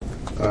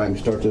I'm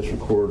start this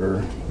recorder.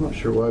 I'm not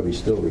sure why we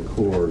still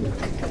record.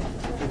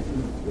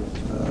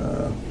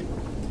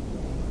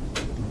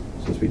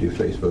 Since we do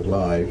Facebook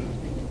Live.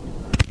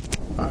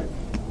 All right.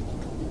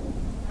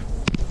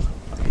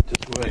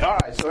 All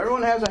right, so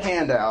everyone has a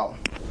handout.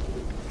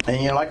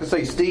 And, like I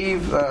say,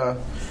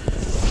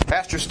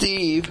 Pastor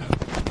Steve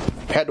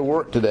had to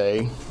work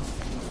today.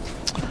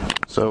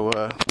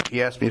 So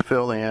he asked me to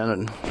fill in,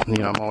 and,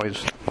 I'm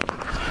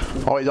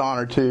always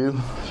honored to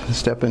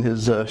step in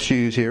his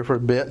shoes here for a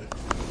bit.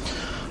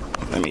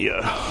 Let me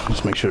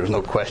just make sure there's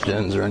no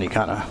questions or any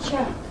kind of...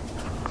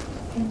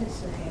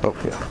 Oh,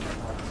 yeah.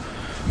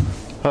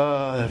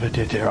 All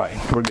right,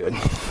 we're good.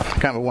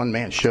 Kind of a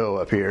one-man show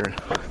up here.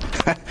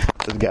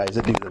 Those guys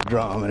that do the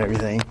drum and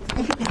everything.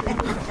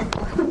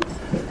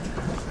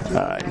 All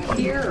right.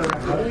 Here or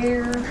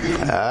there?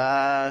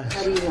 How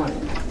do you want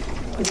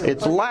it?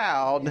 It's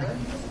loud.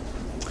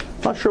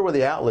 Not sure where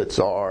the outlets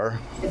are.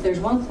 If there's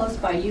one close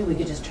by you, we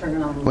could just turn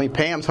it on. I mean,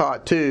 Pam's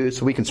hot too,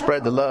 so we can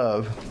spread the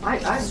love.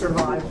 I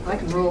survived. I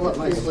can roll up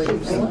my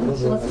sleeves.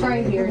 Let's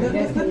try here. You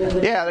guys can move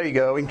it. Yeah, there you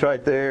go. We can try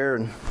it there,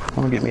 and I'm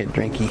gonna get me a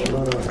drinky.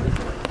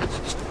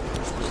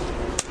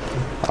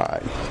 All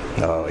right.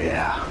 Oh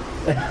yeah.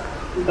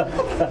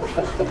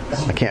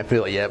 I can't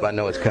feel it yet, but I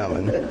know it's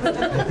coming.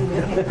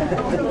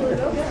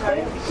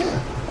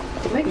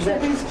 Make sure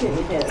he's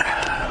getting hit.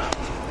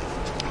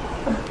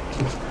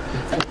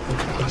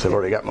 So I've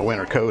already got my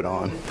winter coat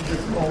on.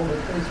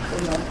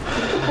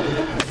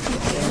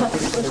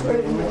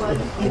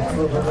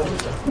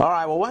 All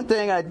right, well, one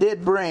thing I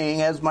did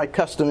bring, as my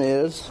custom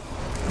is,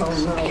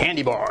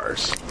 candy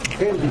bars.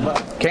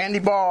 Candy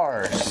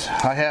bars.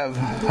 I have,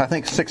 I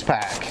think,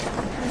 6-pack.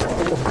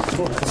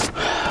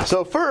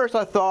 So first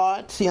I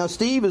thought,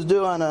 Steve is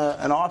doing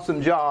an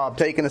awesome job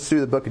taking us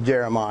through the book of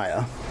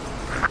Jeremiah.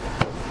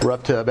 We're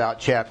up to about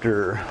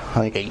chapter,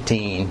 I think,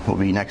 18 will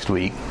be next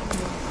week.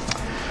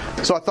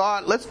 So I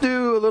thought, let's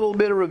do a little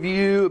bit of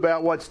review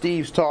about what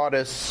Steve's taught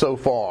us so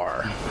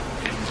far.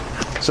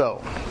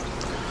 So,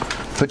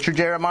 put your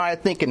Jeremiah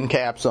thinking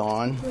caps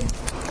on.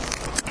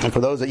 And for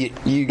those of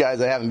you guys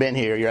that haven't been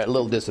here, you're at a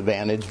little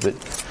disadvantage, but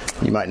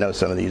you might know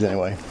some of these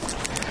anyway.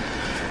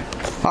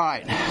 All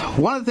right.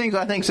 One of the things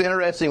I think is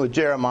interesting with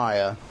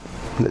Jeremiah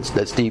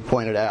that Steve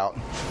pointed out,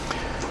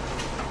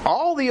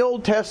 all the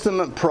Old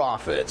Testament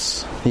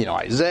prophets,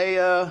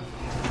 Isaiah,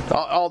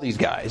 all these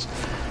guys,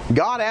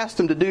 God asked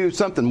them to do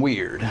something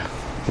weird.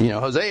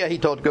 Hosea, he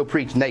told to go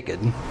preach naked.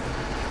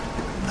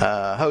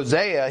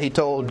 Hosea, he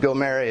told to go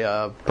marry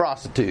a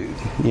prostitute.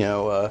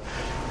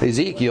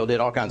 Ezekiel did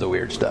all kinds of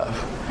weird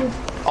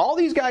stuff. All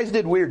these guys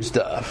did weird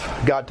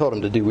stuff. God told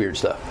them to do weird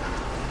stuff.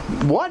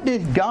 What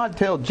did God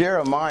tell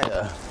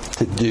Jeremiah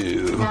to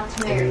do? Not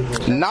to marry.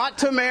 Not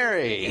to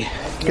marry.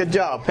 Good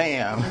job,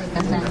 Pam.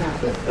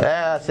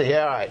 See,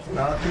 all right.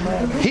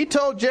 He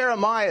told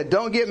Jeremiah,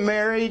 don't get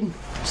married.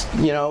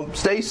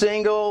 Stay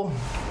single.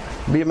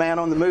 Be a man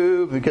on the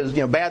move, because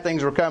bad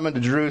things were coming to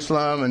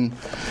Jerusalem, and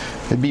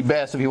it'd be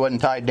best if he wasn't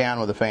tied down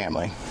with a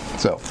family.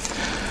 So,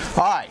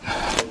 all right.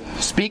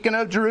 Speaking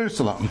of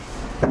Jerusalem,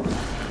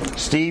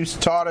 Steve's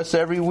taught us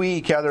every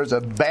week how there's a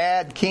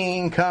bad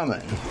king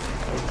coming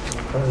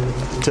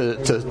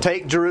to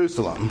take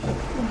Jerusalem.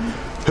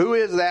 Who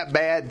is that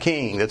bad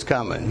king that's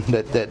coming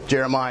that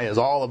Jeremiah is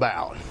all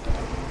about?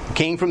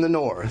 King from the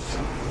north.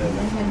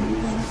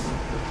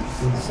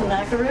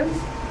 Sennacherib?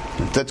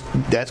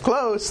 That's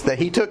close. That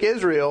he took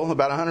Israel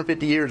about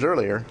 150 years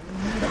earlier.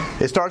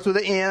 It starts with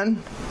an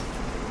N.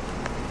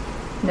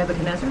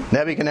 Nebuchadnezzar.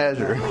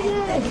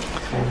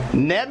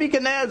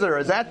 Nebuchadnezzar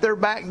is at their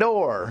back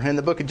door in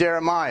the book of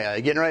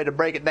Jeremiah, getting ready to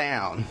break it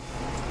down.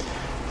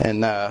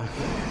 And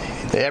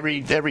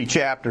every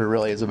chapter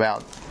really is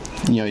about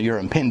your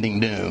impending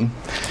doom.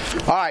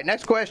 All right,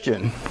 next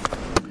question.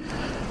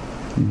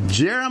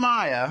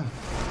 Jeremiah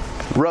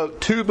wrote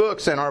 2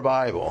 books in our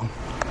Bible.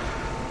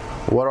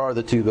 What are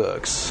the 2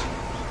 books?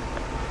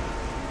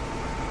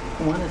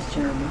 One is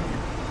Jeremiah.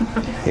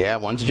 Yeah,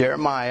 one's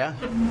Jeremiah.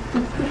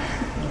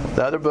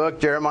 The other book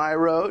Jeremiah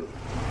wrote,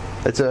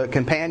 it's a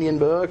companion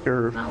book,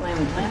 or Not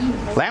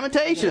Lamentations.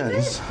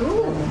 Lamentations.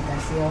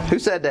 Who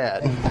said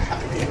that?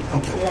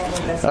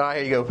 Oh,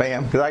 here you go,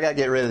 Pam. Because I got to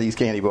get rid of these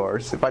candy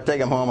bars. If I take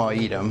them home, I'll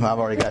eat them. I've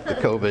already got the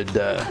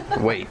COVID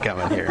weight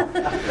coming here.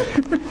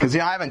 Because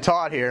I haven't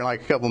taught here in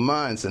like a couple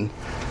months, and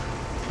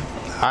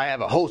I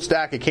have a whole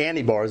stack of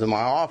candy bars in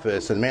my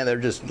office, and man, they're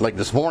just like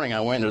this morning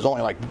I went, there's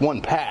only like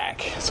 1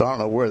 pack, so I don't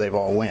know where they've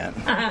all went.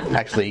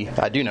 Actually,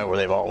 I do know where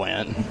they've all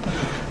went.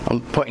 I'm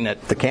pointing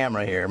at the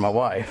camera here, my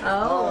wife.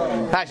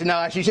 Oh. Actually,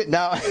 no, she should,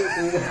 no. You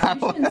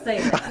shouldn't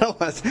say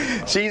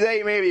that. She's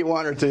ate maybe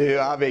 1 or 2.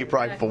 I've ate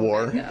probably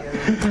 4.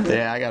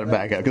 Yeah, I got to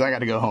back up because I got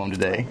to go home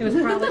today. It was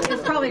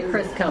probably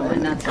Chris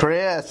Cohen. That's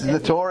Chris is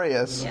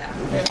notorious. Yeah.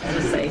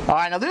 Let's see. All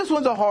right, now this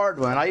one's a hard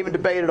one. I even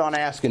debated on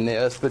asking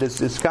this, but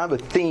it's kind of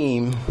a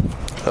theme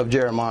of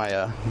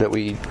Jeremiah that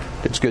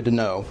it's good to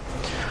know.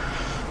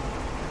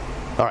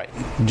 All right,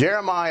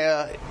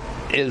 Jeremiah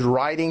is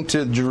writing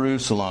to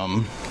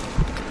Jerusalem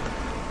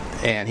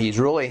and he's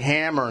really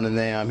hammering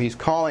them. He's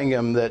calling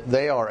them that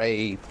they are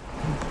a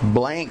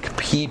blank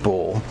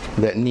people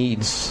that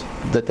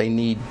they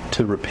need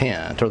to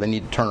repent, or they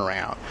need to turn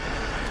around.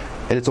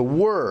 And it's a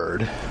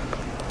word.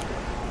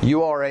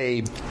 You are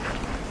a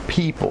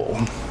people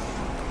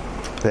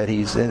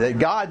that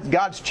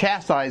God's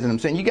chastising them,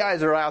 saying, you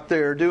guys are out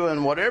there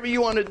doing whatever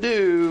you want to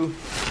do,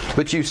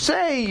 but you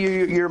say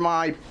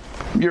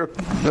you're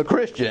a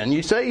Christian,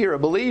 you say you're a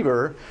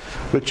believer,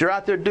 but you're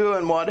out there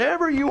doing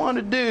whatever you want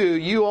to do.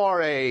 You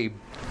are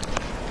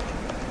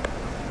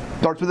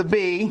starts with a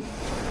B.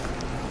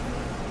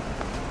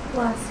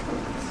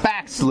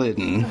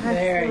 Backslidden.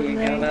 There you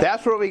go.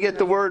 That's where we get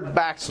the word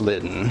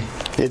backslidden.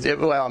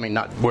 Well, I mean,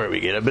 not where we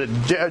get it,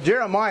 but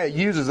Jeremiah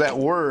uses that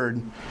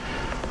word.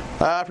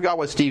 I forgot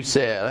what Steve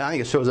said. I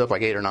think it shows up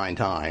like 8 or 9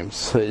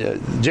 times.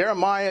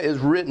 Jeremiah is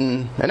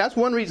written, and that's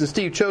one reason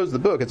Steve chose the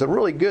book. It's a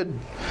really good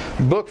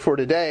book for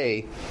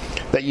today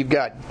that you've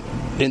got.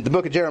 In the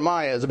book of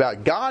Jeremiah is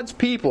about God's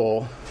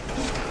people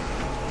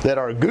that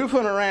are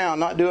goofing around,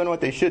 not doing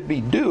what they should be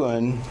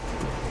doing.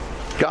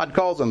 God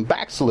calls them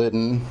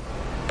backslidden,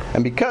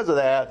 and because of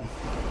that,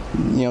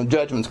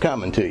 judgment's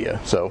coming to you.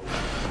 So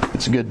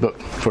it's a good book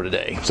for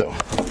today. So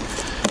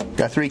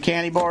got 3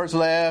 candy bars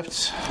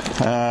left.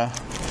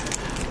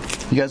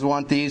 You guys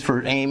want these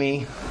for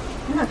Amy?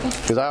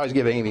 Because I always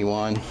give Amy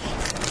one.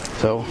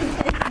 So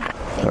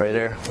right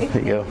there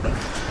you go.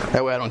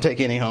 That way I don't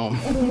take any home.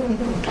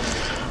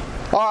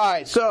 All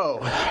right, so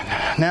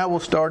now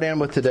we'll start in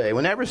with today.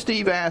 Whenever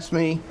Steve asks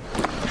me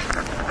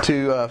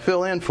to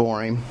fill in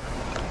for him,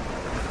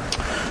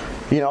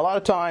 a lot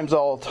of times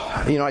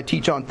I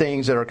teach on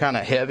things that are kind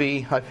of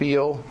heavy, I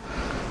feel.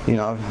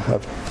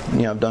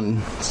 I've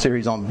done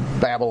series on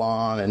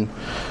Babylon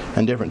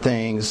and different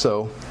things.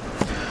 So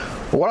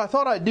what I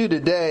thought I'd do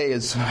today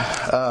is,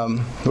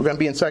 we're going to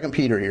be in 2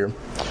 Peter here,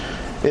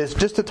 is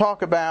just to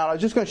talk about, I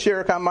was just going to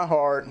share kind of my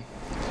heart,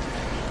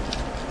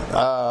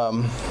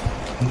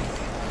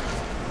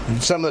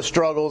 some of the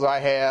struggles I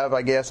have,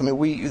 I guess. I mean,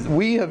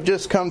 we have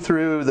just come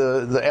through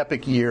the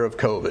epic year of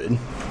COVID.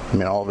 I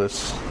mean, all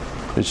this,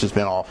 it's just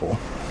been awful.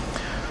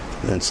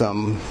 And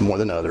some more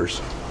than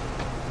others.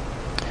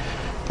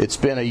 It's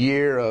been a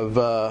year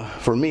of,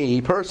 for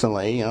me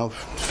personally,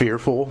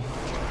 fearful.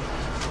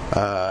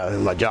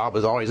 My job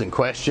is always in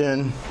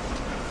question.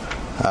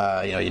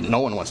 No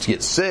one wants to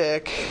get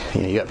sick.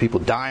 You got people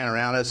dying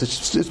around us.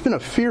 It's been a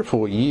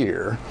fearful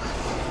year.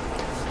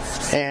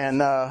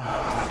 And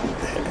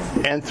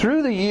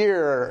through the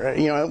year,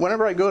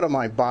 whenever I go to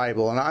my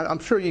Bible, and I'm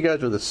sure you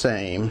guys are the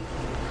same.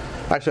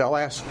 Actually, I'll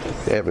ask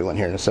everyone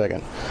here in a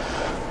second.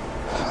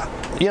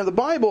 The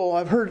Bible,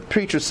 I've heard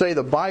preachers say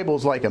the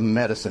Bible's like a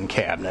medicine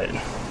cabinet.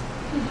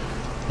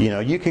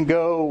 You can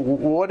go,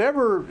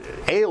 whatever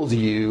ails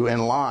you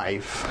in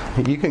life,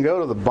 you can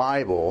go to the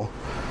Bible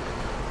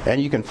and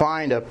you can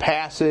find a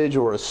passage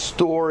or a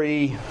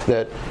story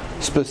that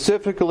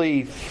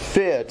specifically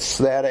fits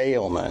that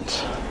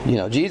ailment.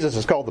 Jesus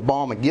is called the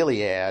balm of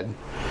Gilead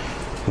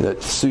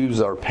that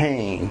soothes our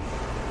pain.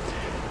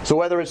 So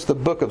whether it's the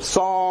book of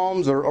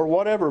Psalms or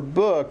whatever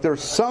book,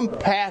 there's some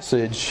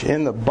passage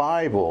in the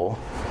Bible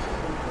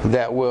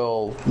that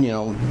will,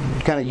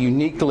 kind of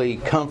uniquely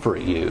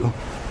comfort you.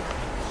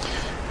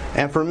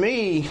 And for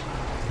me,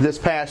 this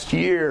past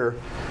year,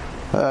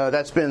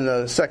 that's been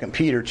the 2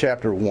 Peter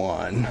chapter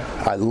 1.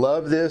 I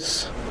love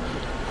this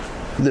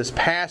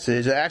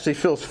passage. It actually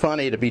feels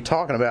funny to be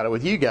talking about it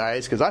with you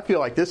guys because I feel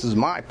like this is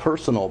my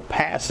personal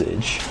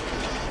passage,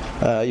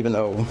 even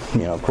though,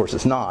 of course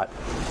it's not.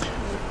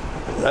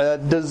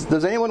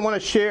 Does anyone want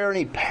to share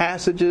any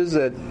passages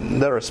that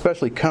are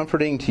especially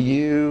comforting to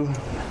you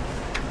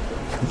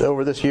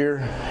over this year?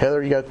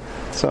 Heather, you got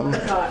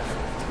something?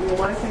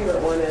 My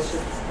favorite one is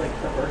just like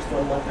the first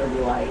one, let there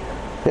be light.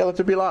 Yeah, let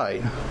there be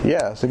light.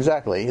 Yes,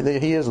 exactly.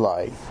 He is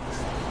light.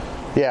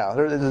 Yeah,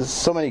 there's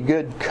so many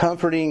good,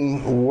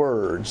 comforting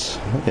words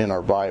in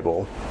our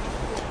Bible.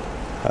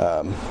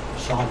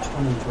 Psalm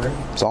 23.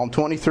 Psalm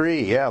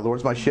 23, yeah,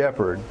 Lord's my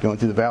shepherd, going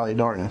through the valley of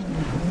darkness,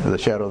 or the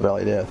shadow of the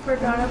valley of death. For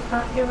God hath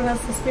not given us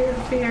the spirit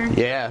of fear.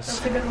 Yes.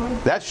 That's a good one.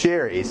 That's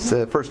Sherry's.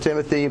 1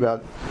 Timothy,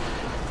 about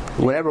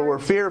whenever we're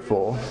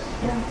fearful.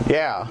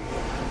 Yeah.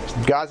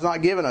 God's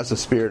not given us a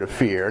spirit of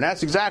fear. And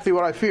that's exactly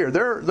what I fear.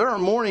 There are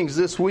mornings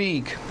this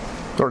week,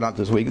 or not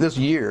this week, this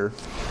year,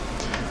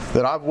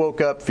 that I've woke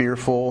up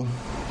fearful.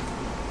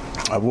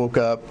 I woke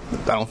up,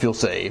 I don't feel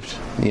saved.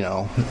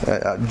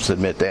 I just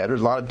admit that.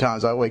 There's a lot of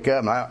times I wake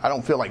up and I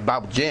don't feel like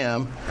Bible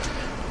Jim.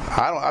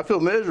 I feel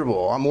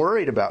miserable. I'm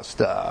worried about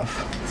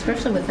stuff.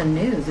 Especially with the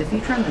news. If you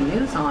turn the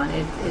news on,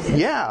 it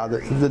yeah,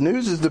 the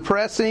news is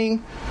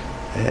depressing.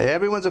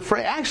 Everyone's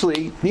afraid.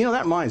 Actually,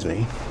 that reminds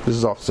me. This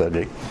is off the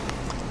subject.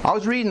 I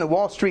was reading the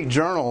Wall Street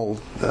Journal.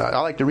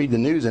 I like to read the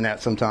news in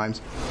that sometimes.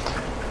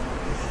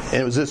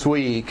 And it was this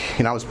week,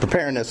 and I was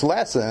preparing this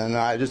lesson, and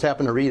I just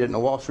happened to read it in the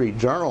Wall Street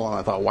Journal, and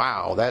I thought,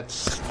 wow,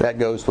 that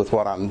goes with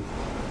what I'm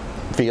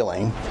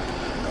feeling.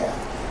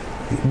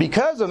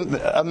 Because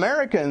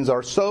Americans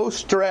are so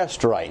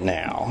stressed right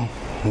now,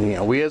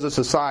 we as a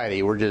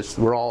society,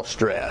 we're all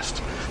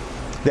stressed.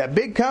 that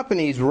big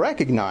companies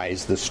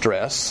recognize the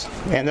stress,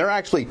 and they're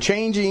actually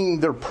changing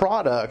their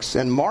products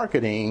and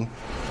marketing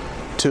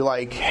to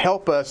like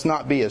help us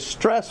not be as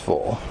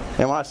stressful.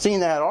 And when I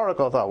seen that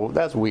article, I thought, well,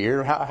 that's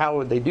weird. How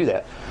would they do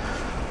that?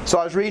 So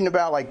I was reading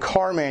about like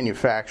car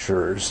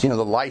manufacturers. You know,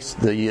 the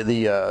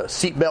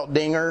seatbelt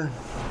dinger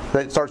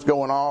that starts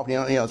going off. You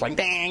know, it's like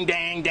dang,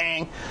 dang,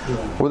 dang.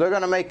 Well, they're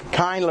going to make a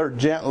kinder,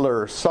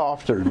 gentler,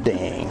 softer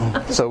ding.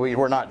 So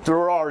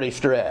we're already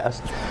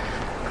stressed.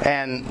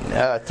 And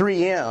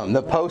 3M,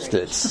 the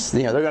Post-its,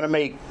 you know, they're going to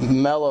make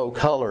mellow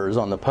colors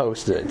on the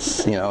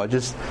Post-its. You know,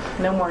 just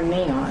No more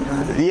neon,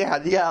 huh?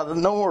 yeah,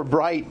 no more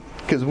bright,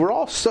 because we're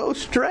all so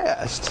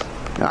stressed.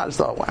 And I just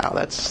thought, wow,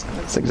 that's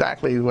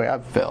exactly the way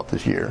I've felt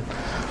this year.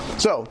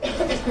 So,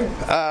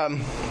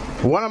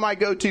 one of my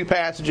go-to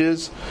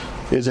passages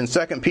is in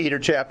 2 Peter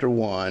chapter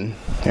 1,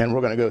 and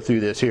we're going to go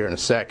through this here in a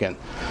second.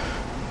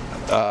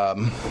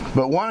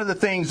 But one of the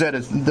things one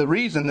of the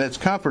reasons it's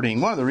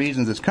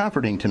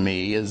comforting to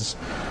me is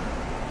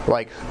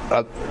like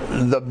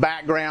the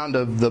background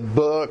of the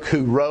book,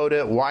 who wrote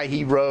it, why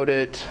he wrote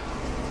it,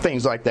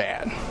 things like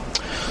that.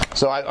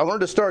 So I wanted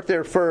to start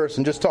there first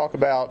and just talk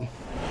about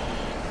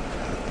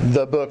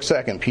the book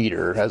 2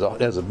 Peter as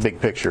a big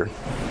picture.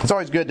 It's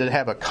always good to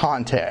have a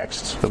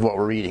context of what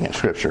we're reading in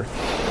Scripture.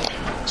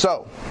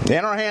 So,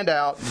 in our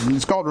handout,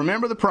 it's called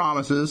Remember the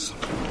Promises.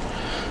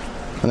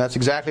 And that's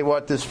exactly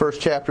what this first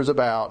chapter is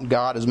about.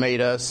 God has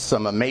made us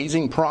some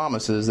amazing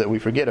promises that we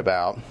forget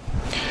about.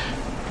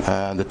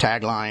 The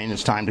tagline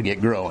is time to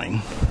get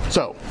growing.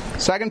 So,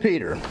 2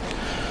 Peter.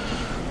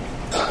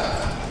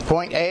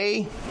 Point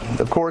A,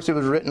 of course, it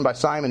was written by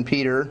Simon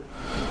Peter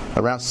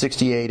around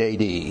 68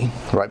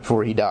 AD, right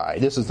before he died.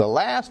 This is the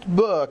last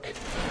book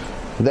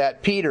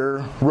that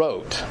Peter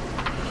wrote.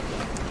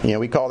 You know,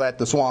 we call that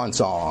the swan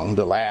song,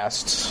 the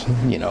last,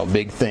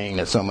 big thing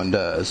that someone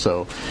does.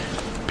 So,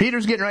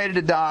 Peter's getting ready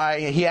to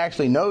die. He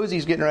actually knows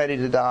he's getting ready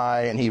to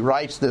die, and he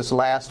writes this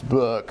last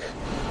book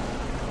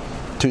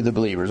to the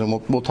believers.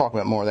 And we'll talk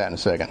about more of that in a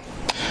second.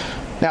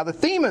 Now, the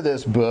theme of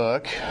this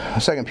book,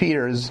 2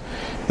 Peter, is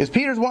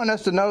Peter's wanting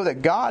us to know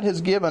that God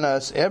has given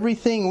us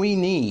everything we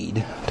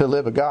need to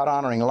live a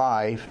God-honoring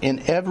life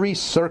in every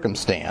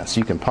circumstance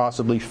you can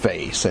possibly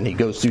face. And he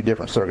goes through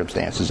different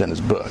circumstances in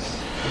his book.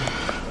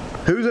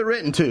 Who's it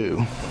written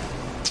to?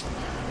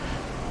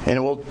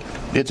 And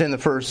it's in the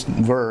first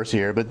verse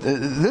here, but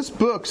this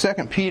book, 2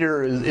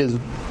 Peter, is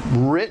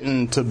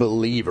written to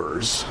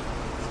believers.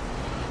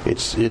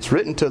 It's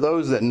written to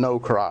those that know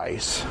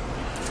Christ.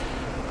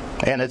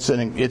 And it's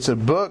a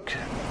book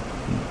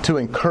to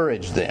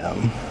encourage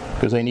them,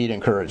 because they need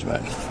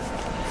encouragement.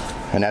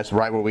 And that's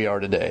right where we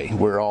are today.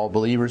 We're all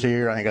believers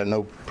here. I think I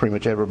know pretty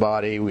much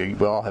everybody. We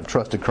all have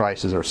trusted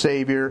Christ as our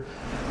Savior.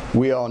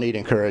 We all need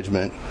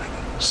encouragement.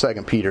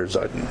 2 Peter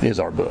is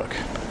our book.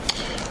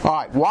 All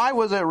right, why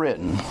was it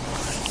written?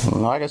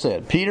 Like I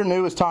said, Peter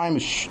knew his time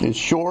is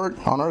short,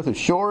 on earth is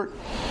short.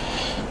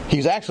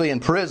 He's actually in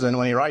prison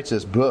when he writes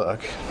this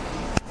book.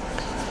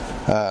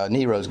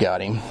 Nero's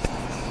got him.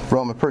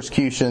 Roman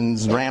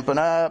persecution's ramping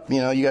up.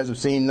 You know, you guys have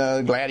seen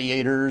the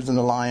gladiators and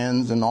the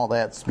lions and all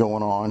that's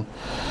going on.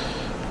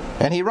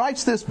 And he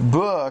writes this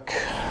book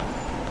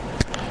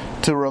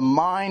to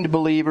remind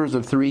believers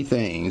of three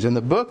things. And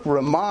the book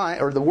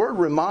the word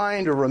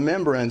remind or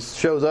remembrance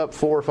shows up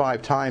 4 or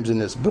 5 times in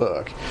this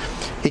book.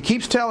 He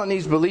keeps telling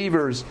these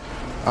believers,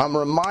 I'm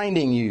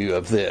reminding you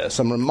of this.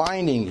 I'm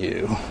reminding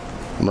you.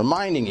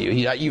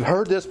 You've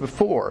heard this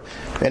before.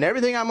 And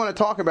everything I'm going to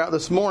talk about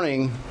this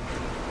morning,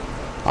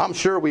 I'm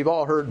sure we've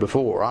all heard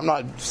before. I'm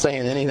not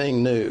saying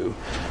anything new.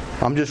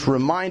 I'm just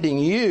reminding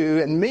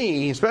you and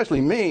me,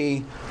 especially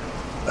me,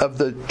 of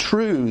the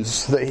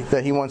truths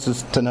that he wants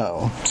us to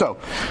know. So,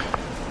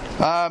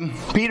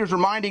 Peter's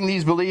reminding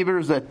these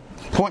believers that,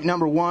 point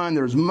number 1,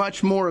 there's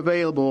much more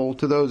available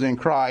to those in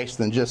Christ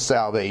than just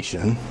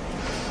salvation.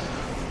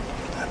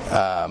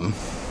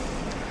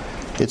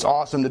 It's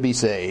awesome to be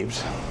saved,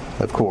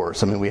 of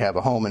course. I mean, we have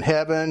a home in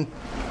heaven,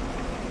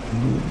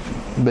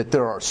 but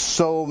there are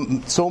so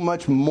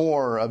much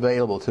more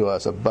available to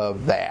us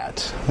above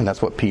that. And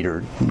that's what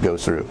Peter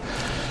goes through.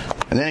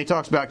 And then he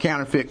talks about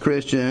counterfeit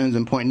Christians,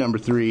 and point number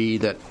 3,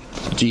 that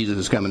Jesus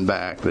is coming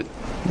back, but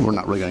we're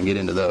not really going to get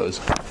into those.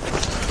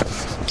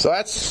 So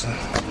that's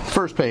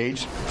first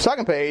page.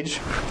 Second page,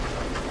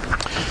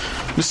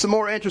 just some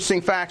more interesting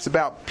facts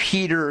about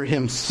Peter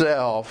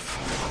himself.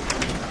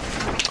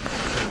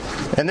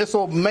 And this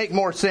will make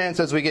more sense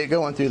as we get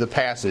going through the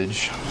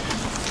passage.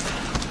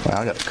 Well,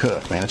 I got to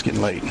cook, man. It's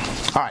getting late.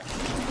 All right.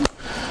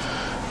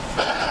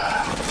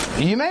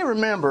 You may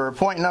remember,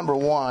 point number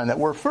 1, that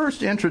we're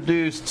first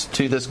introduced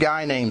to this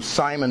guy named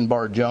Simon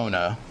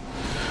Bar-Jonah.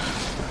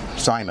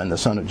 Simon, the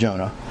son of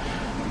Jonah.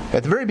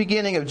 At the very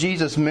beginning of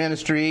Jesus'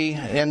 ministry,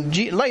 and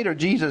later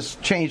Jesus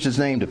changed his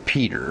name to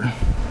Peter.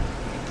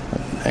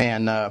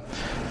 And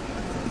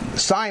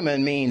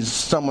Simon means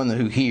someone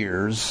who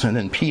hears, and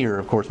then Peter,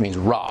 of course, means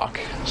rock.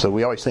 So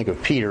we always think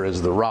of Peter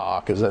as the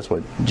rock, because that's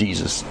what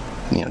Jesus,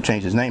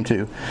 changed his name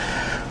to.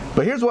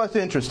 But here's what's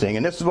interesting,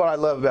 and this is what I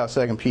love about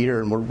 2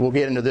 Peter, and we'll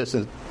get into this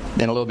in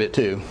a little bit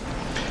too.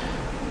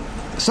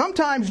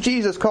 Sometimes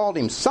Jesus called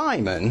him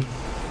Simon,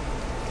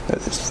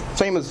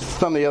 same as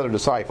some of the other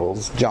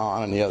disciples,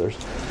 John and the others.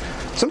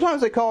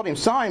 Sometimes they called him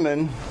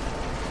Simon.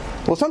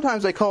 Well,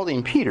 sometimes they called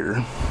him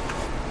Peter.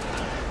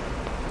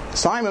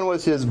 Simon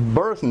was his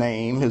birth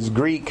name, his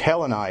Greek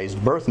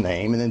Hellenized birth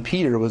name, and then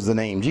Peter was the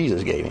name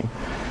Jesus gave him.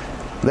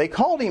 They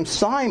called him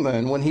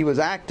Simon when he was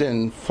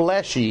acting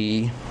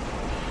fleshy,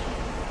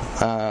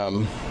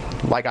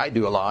 like I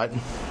do a lot,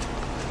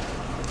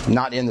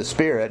 not in the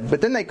Spirit.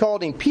 But then they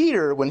called him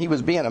Peter when he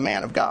was being a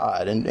man of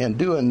God and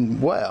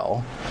doing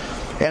well.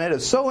 And it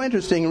is so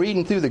interesting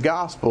reading through the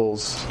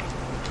Gospels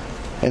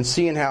and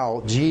seeing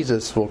how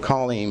Jesus will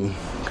call him,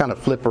 kind of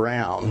flip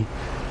around,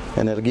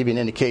 and it'll give you an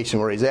indication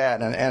where he's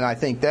at. And I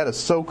think that is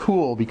so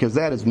cool, because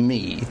that is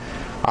me.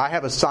 I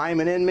have a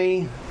Simon in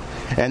me,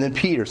 and then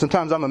Peter.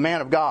 Sometimes I'm a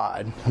man of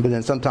God, but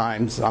then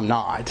sometimes I'm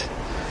not.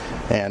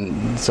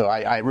 And so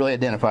I really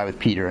identify with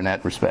Peter in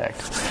that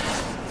respect.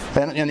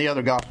 And the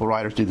other gospel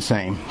writers do the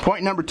same.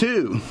 Point number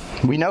 2.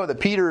 We know that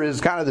Peter is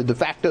kind of the de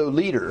facto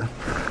leader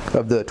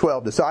of the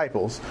 12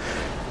 disciples.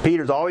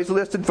 Peter's always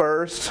listed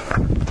first.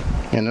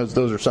 And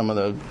those are some of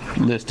the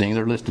listings.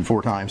 They're listed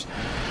 4 times.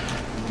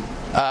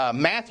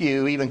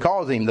 Matthew even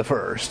calls him the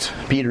first.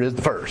 Peter is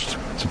the first.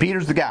 So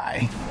Peter's the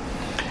guy.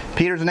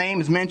 Peter's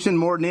name is mentioned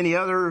more than any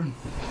other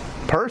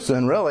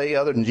person, really,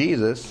 other than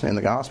Jesus in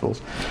the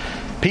Gospels.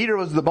 Peter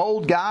was the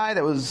bold guy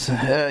that was,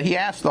 he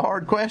asked the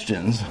hard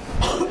questions.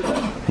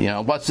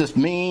 What's this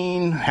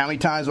mean? How many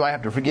times do I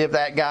have to forgive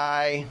that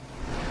guy?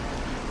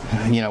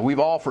 We've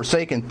all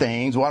forsaken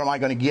things. What am I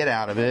going to get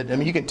out of it? I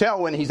mean, you can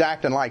tell when he's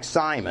acting like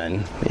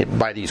Simon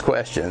by these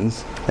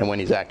questions, and when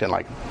he's acting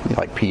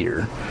like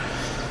Peter.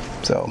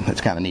 So it's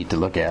kind of neat to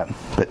look at.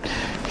 But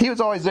he was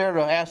always there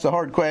to ask the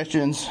hard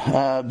questions.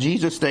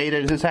 Jesus stayed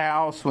at his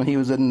house when he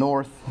was in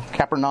North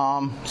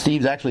Capernaum.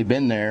 Steve's actually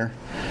been there.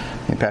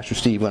 And Pastor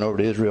Steve went over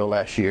to Israel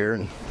last year,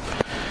 and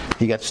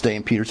he got to stay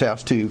in Peter's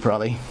house too,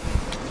 probably.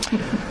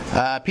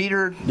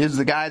 Peter is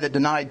the guy that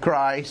denied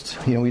Christ.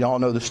 We all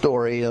know the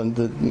story on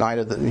the night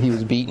he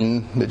was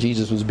beaten, that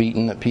Jesus was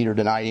beaten, that Peter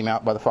denied him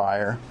out by the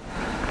fire.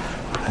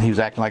 He was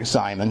acting like a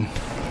Simon.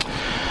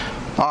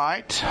 All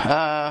right.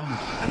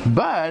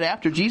 But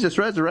after Jesus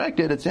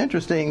resurrected, it's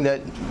interesting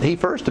that he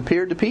first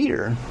appeared to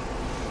Peter.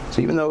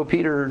 So even though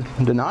Peter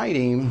denied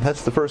him,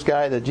 that's the first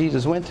guy that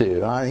Jesus went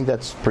to. I think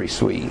that's pretty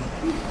sweet.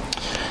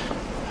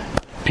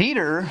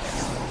 Peter,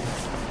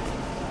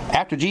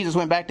 after Jesus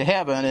went back to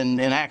heaven in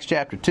Acts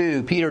chapter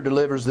 2, Peter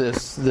delivers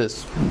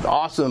this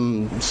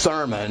awesome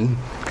sermon,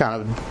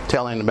 kind of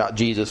telling about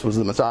Jesus was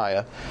the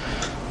Messiah,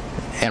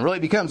 and really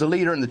becomes a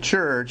leader in the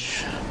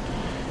church.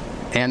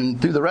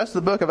 And through the rest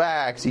of the book of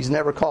Acts, he's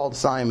never called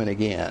Simon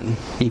again.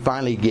 He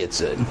finally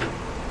gets it,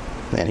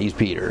 and he's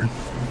Peter.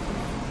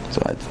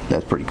 So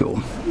that's pretty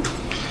cool.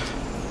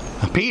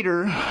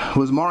 Peter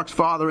was Mark's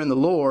father in the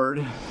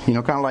Lord. Kind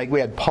of like we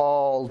had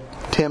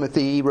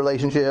Paul-Timothy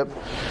relationship.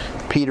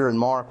 Peter and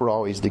Mark were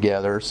always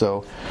together.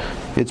 So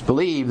it's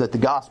believed that the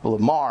Gospel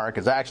of Mark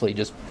is actually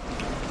just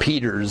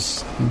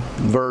Peter's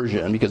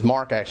version, because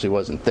Mark actually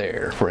wasn't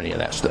there for any of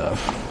that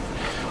stuff.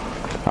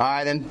 All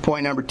right, then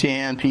point number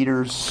 10,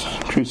 Peter's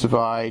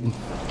crucified.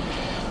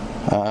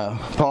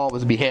 Paul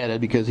was beheaded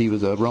because he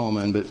was a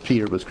Roman, but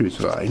Peter was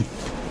crucified.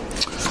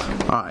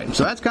 All right,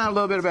 so that's kind of a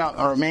little bit about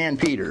our man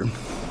Peter.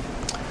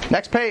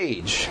 Next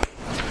page.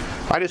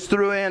 I just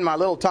threw in my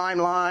little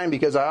timeline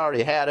because I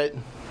already had it.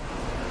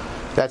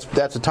 That's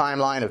a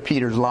timeline of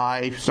Peter's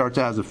life. Starts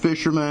out as a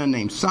fisherman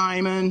named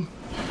Simon.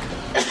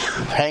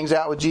 Hangs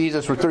out with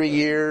Jesus for 3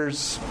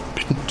 years.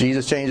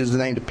 Jesus changes his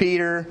name to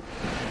Peter.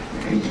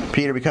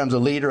 Peter becomes a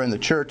leader in the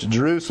church of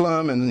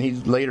Jerusalem,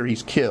 and later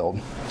he's killed.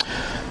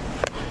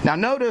 Now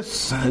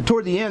notice,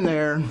 toward the end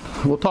there,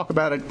 we'll talk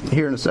about it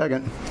here in a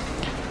second,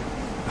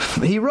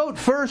 he wrote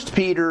 1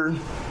 Peter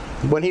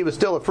when he was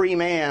still a free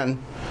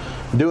man,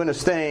 doing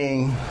his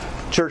thing,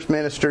 church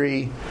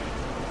ministry,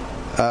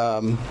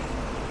 and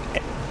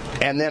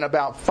then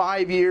about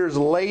 5 years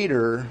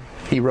later,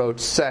 he wrote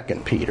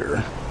 2 Peter,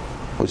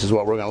 which is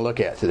what we're going to look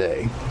at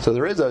today. So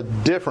there is a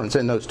difference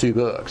in those two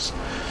books.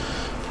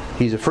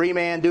 He's a free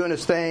man doing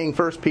his thing,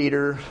 1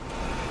 Peter.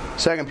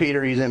 2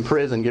 Peter, he's in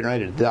prison getting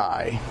ready to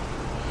die.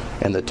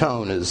 And the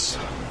tone is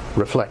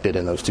reflected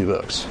in those two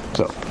books.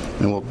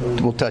 And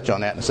we'll touch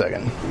on that in a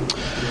second.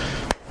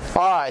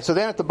 All right, so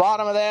then at the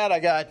bottom of that,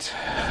 I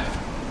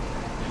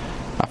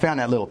found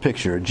that little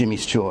picture of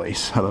Jimmy's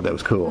Choice. I thought that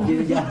was cool.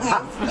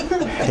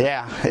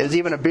 Yeah, it was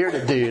even a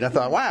bearded dude. I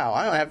thought, wow,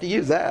 I don't have to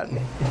use that.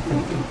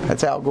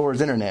 That's Al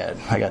Gore's internet.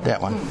 I got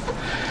that one.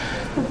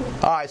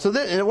 All right, so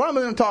what I'm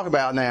going to talk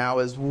about now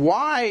is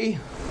why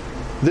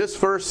this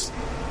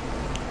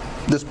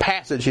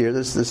passage here,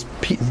 this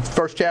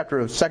first chapter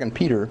of 2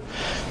 Peter,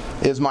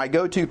 is my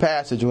go-to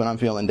passage when I'm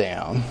feeling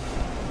down.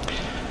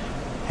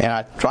 And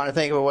I'm trying to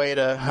think of a way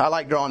I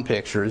like drawing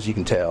pictures, you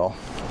can tell.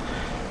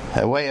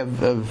 A way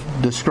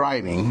of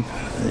describing,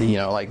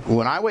 like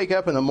when I wake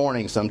up in the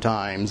morning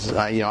sometimes,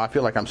 I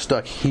feel like I'm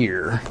stuck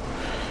here.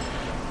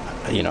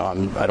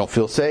 I don't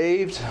feel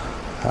saved.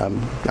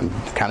 I'm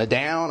kind of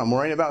down. I'm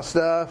worrying about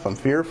stuff. I'm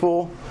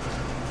fearful.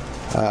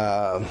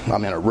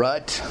 I'm in a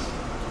rut.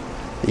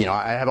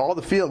 I have all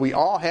the feel. We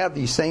all have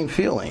these same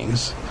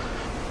feelings.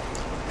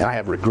 And I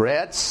have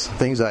regrets,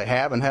 things I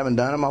have and haven't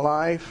done in my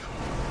life.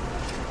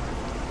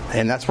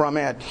 And that's where I'm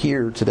at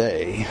here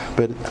today.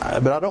 But I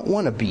don't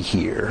want to be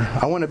here.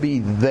 I want to be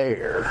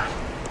there.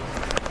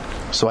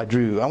 So I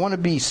want to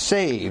be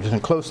saved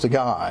and close to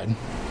God.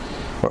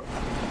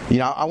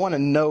 I want to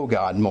know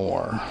God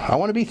more. I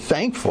want to be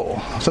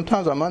thankful.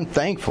 Sometimes I'm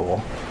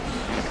unthankful.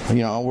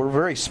 We're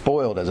very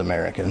spoiled as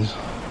Americans.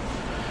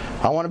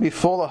 I want to be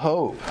full of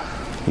hope.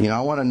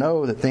 I want to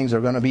know that things are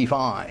going to be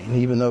fine.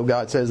 Even though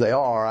God says they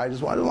are, I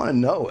just want to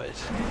know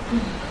it.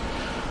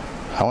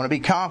 I want to be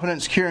confident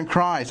and secure in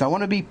Christ. I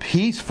want to be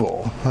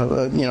peaceful.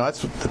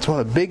 That's one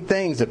of the big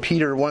things that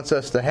Peter wants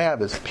us to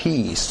have is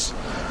peace.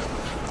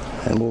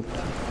 And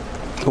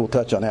we'll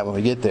touch on that when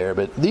we get there.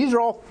 But these are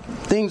all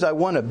things I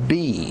want to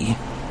be.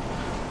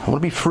 I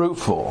want to be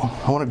fruitful.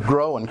 I want to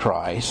grow in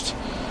Christ.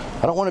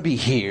 I don't want to be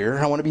here.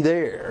 I want to be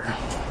there.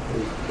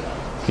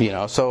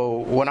 So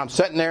when I'm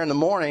sitting there in the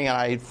morning and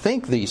I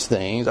think these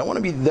things, I want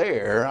to be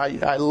there.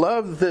 I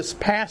love this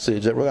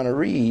passage that we're going to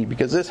read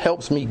because this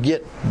helps me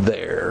get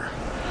there.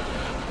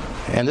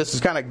 And this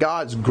is kind of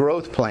God's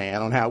growth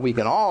plan on how we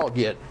can all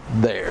get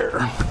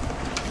there.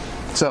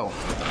 So,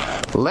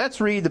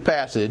 let's read the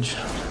passage.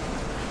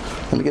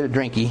 Let me get a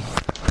drinky.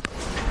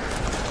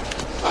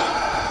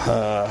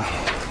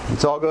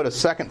 Let's all go to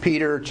 2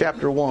 Peter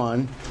chapter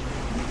 1.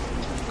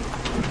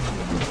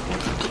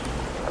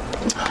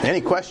 Any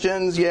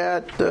questions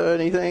yet?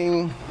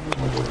 Anything?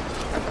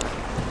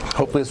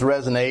 Hopefully this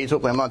resonates.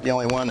 Hopefully I'm not the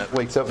only one that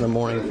wakes up in the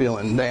morning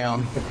feeling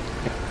down.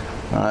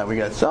 All right, we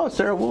got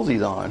Sarah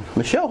Woolsey's on.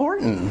 Michelle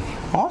Horton.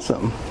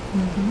 Awesome.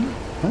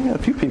 Mm-hmm. I got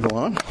a few people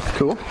on.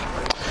 Cool.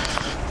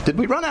 Did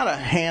we run out of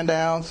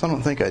handouts? I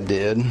don't think I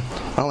did.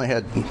 I only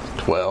had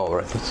 12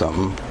 or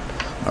something.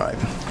 All right.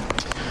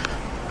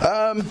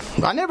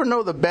 I never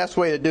know the best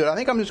way to do it. I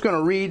think I'm just going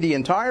to read the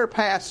entire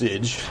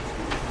passage.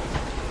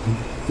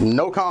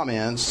 No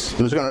comments.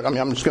 I'm just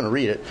going to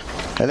read it.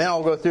 And then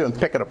I'll go through and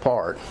pick it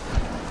apart.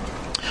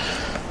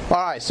 All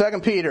right, 2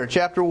 Peter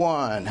chapter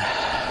 1,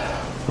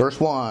 verse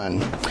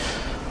 1.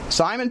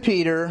 Simon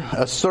Peter,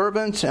 a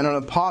servant and an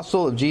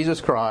apostle of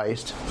Jesus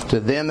Christ, to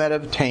them that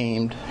have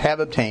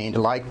obtained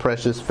like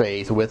precious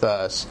faith with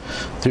us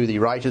through the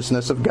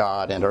righteousness of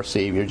God and our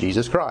Savior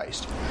Jesus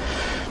Christ.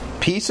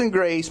 Peace and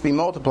grace be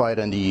multiplied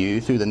unto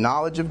you through the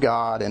knowledge of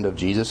God and of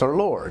Jesus our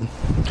Lord,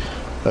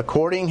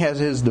 according as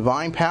his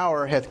divine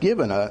power hath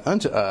given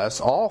unto us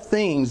all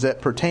things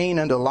that pertain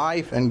unto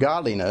life and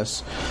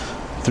godliness,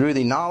 through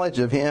the knowledge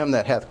of him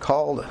that hath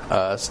called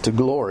us to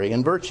glory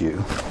and virtue,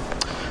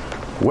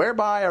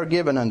 whereby are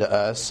given unto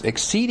us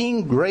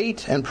exceeding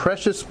great and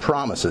precious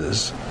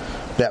promises,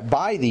 that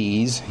by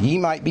these ye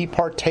might be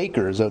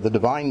partakers of the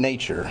divine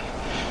nature,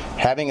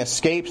 having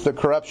escaped the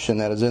corruption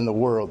that is in the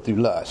world through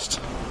lust.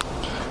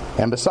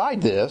 And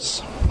beside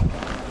this,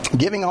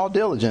 giving all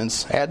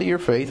diligence, add to your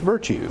faith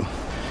virtue,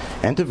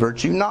 and to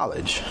virtue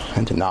knowledge,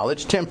 and to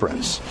knowledge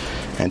temperance,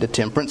 and to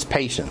temperance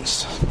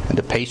patience, and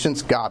to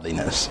patience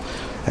godliness,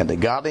 and to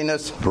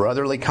godliness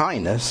brotherly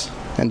kindness,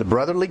 and to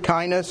brotherly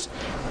kindness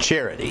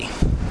charity.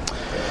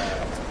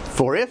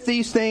 For if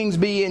these things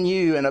be in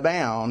you and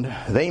abound,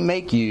 they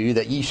make you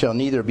that ye shall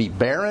neither be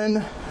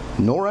barren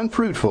nor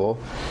unfruitful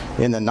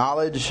in the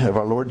knowledge of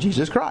our Lord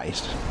Jesus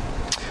Christ.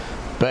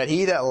 But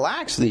he that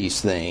lacks these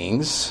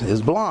things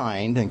is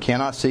blind and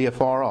cannot see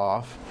afar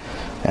off,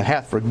 and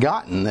hath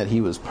forgotten that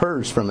he was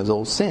purged from his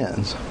old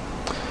sins.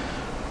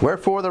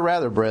 Wherefore the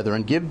rather,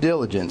 brethren, give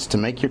diligence to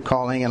make your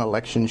calling and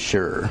election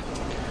sure.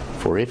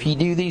 For if ye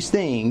do these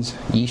things,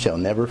 ye shall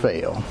never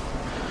fail.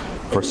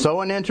 For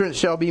so an entrance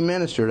shall be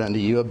ministered unto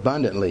you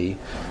abundantly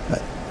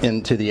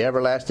into the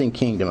everlasting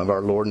kingdom of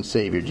our Lord and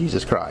Savior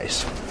Jesus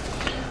Christ.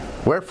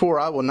 Wherefore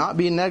I will not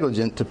be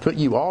negligent to put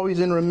you always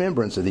in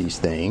remembrance of these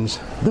things,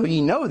 though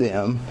ye know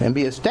them, and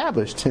be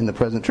established in the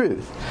present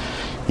truth.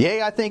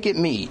 Yea, I think it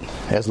meet,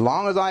 as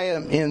long as I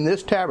am in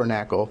this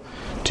tabernacle,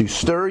 to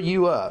stir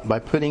you up by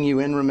putting you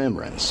in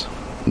remembrance,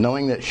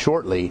 knowing that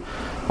shortly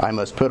I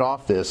must put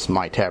off this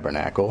my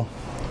tabernacle,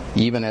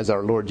 even as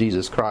our Lord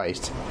Jesus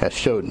Christ has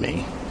showed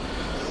me.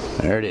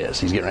 There it is.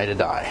 He's getting ready to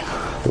die.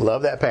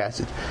 Love that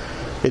passage.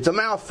 It's a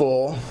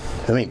mouthful.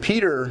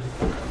 Peter...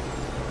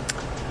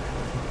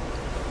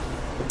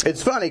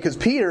 It's funny because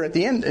Peter, at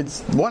the end, it's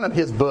one of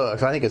his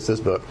books. I think it's this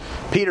book.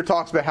 Peter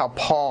talks about how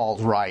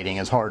Paul's writing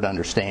is hard to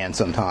understand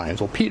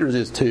sometimes. Well, Peter's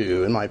is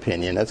too, in my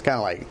opinion. That's kind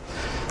of like,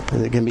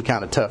 it can be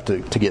kind of tough to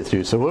get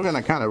through. So we're going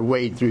to kind of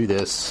wade through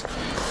this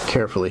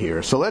carefully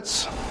here. So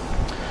let's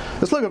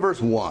look at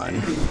verse 1.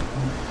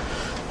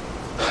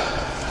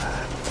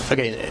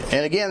 Okay,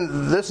 and again,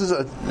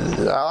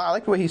 I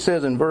like the way he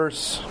says in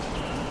verse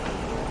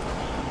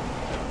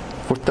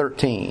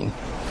 13.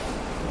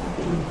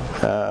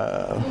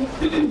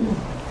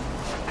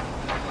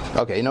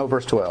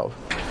 Verse 12.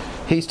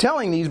 He's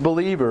telling these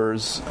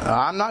believers,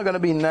 I'm not going to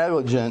be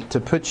negligent to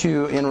put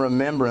you in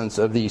remembrance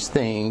of these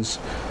things,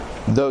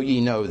 though ye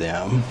know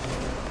them.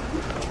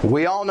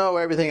 We all know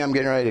everything I'm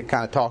getting ready to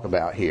kind of talk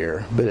about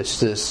here, but it's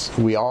just,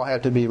 we all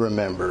have to be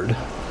remembered.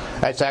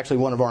 That's actually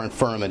one of our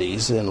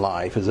infirmities in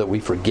life, is that we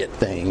forget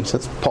things.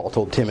 That's Paul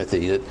told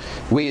Timothy, that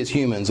we as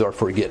humans are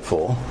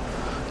forgetful.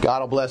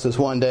 God will bless us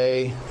one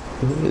day,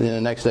 and then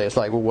the next day it's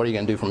like, well, what are you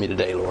going to do for me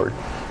today, Lord?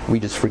 We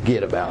just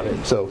forget about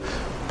it. So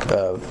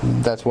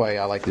that's why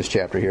I like this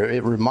chapter here.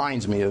 It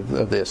reminds me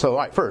of this. So, all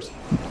right, first,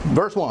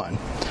 verse 1.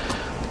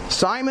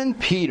 Simon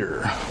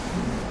Peter.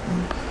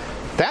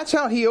 That's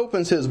how he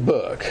opens his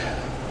book.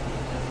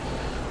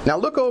 Now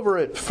look over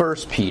at 1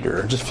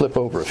 Peter. Just flip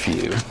over a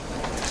few.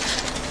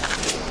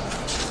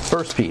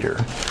 1 Peter.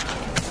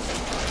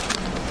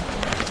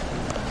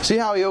 See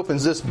how he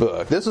opens this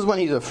book. This is when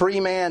he's a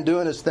free man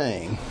doing his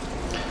thing.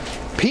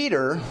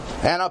 Peter,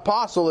 an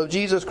apostle of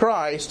Jesus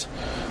Christ,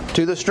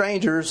 to the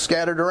strangers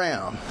scattered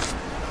around.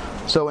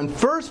 So in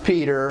 1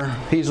 Peter,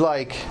 he's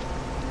like,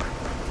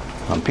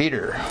 I'm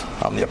Peter,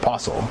 I'm the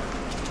apostle.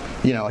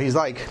 You know, he's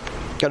like,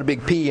 got a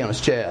big P on his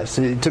chest.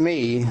 To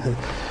me,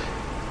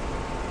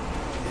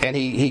 and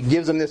he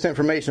gives them this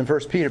information in 1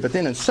 Peter, but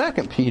then in 2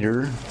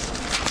 Peter,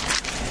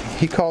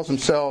 he calls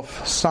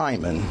himself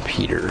Simon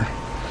Peter,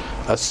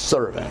 a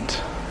servant.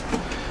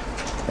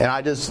 And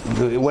I just,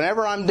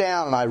 whenever I'm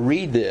down and I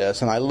read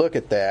this and I look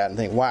at that and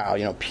think, wow,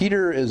 you know,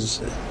 Peter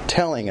is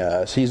telling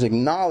us, he's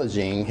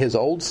acknowledging his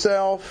old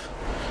self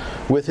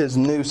with his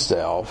new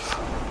self.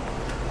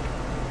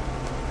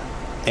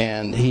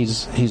 And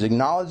he's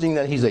acknowledging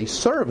that he's a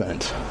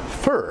servant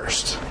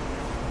first,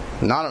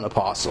 not an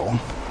apostle.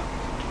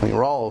 I mean,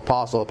 we're all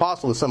apostle.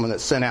 Apostle is someone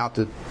that's sent out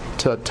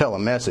to tell a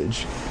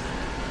message.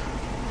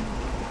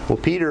 Well,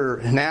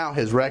 Peter now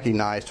has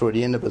recognized toward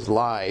the end of his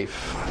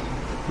life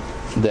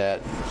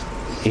that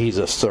he's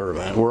a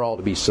servant. We're all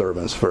to be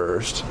servants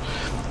first.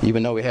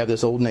 Even though we have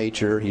this old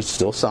nature, he's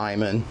still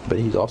Simon, but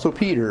he's also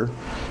Peter,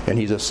 and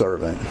he's a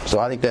servant. So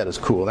I think that is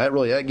cool.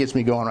 That gets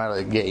me going right out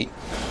of the gate,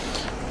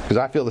 because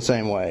I feel the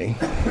same way.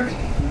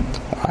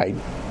 I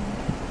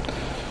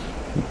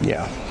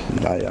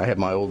have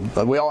my old.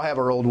 We all have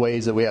our old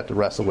ways that we have to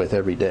wrestle with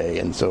every day,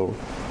 and so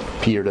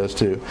Peter does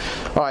too.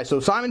 All right,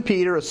 so Simon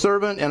Peter, a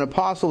servant and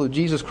apostle of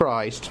Jesus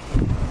Christ,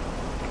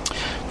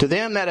 to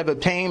them that have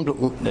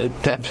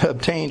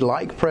obtained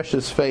like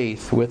precious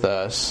faith with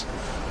us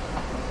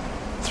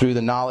through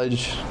the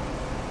knowledge,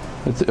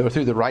 or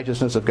through the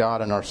righteousness of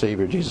God and our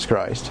Savior Jesus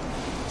Christ.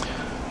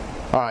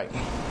 All right.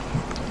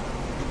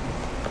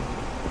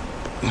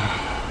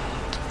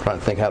 Trying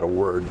to think how to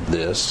word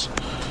this.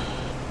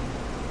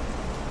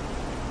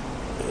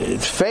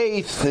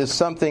 Faith is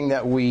something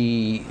that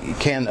we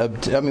can,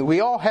 we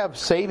all have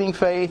saving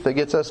faith that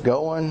gets us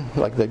going,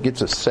 like that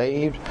gets us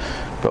saved.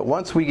 But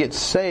once we get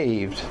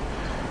saved,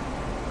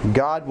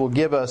 God will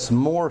give us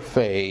more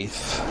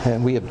faith,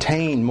 and we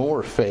obtain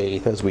more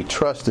faith as we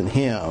trust in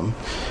Him.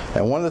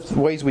 And one of the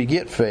ways we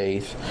get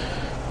faith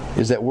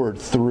is that word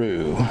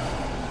through.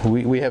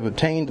 We have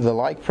obtained the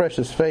like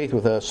precious faith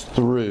with us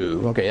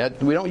through. Okay,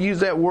 we don't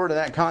use that word in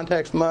that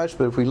context much,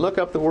 but if we look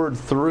up the word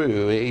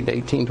through,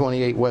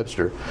 1828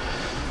 Webster,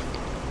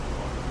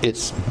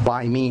 it's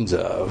by means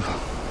of.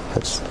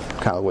 That's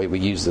kind of the way we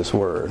use this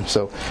word.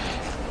 So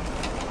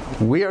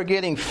we are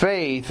getting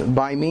faith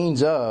by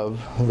means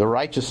of the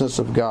righteousness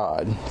of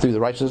God, through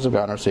the righteousness of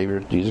God and our Savior,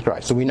 Jesus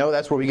Christ. So we know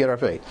that's where we get our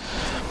faith.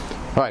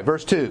 All right,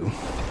 verse 2.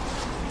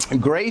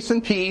 Grace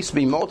and peace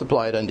be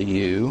multiplied unto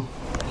you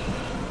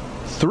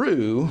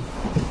through,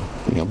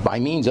 by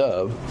means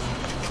of,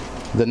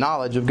 the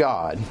knowledge of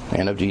God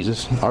and of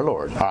Jesus our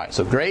Lord. All right,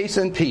 so grace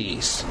and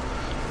peace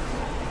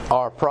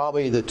are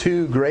probably the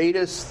two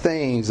greatest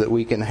things that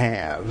we can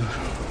have.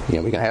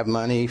 We can have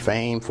money,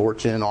 fame,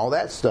 fortune, all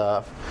that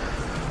stuff.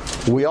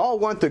 We all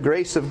want the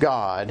grace of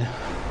God,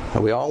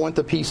 and we all want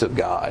the peace of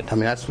God. I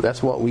mean,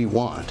 that's what we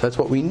want. That's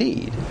what we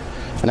need.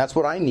 And that's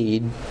what I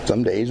need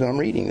some days when I'm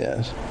reading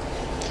this.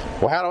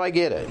 Well, how do I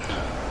get it?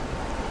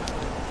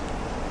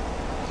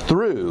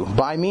 Through,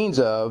 by means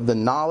of, the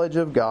knowledge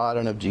of God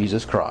and of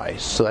Jesus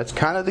Christ. So that's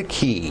kind of the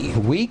key.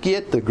 We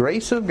get the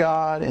grace of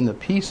God and the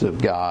peace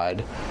of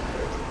God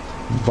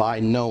by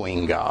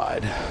knowing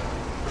God.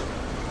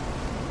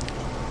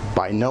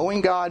 By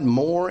knowing God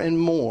more and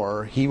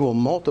more, He will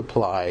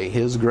multiply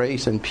His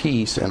grace and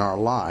peace in our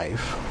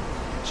life.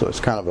 So it's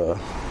kind of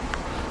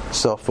a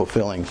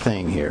self-fulfilling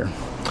thing here.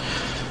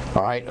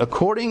 All right,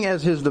 according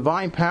as His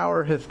divine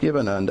power hath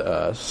given unto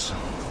us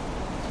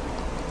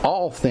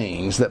all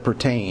things that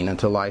pertain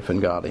unto life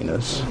and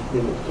godliness.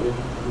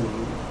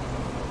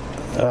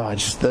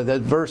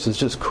 That verse is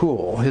just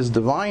cool. His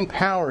divine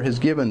power has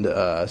given to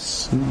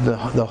us,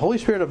 the Holy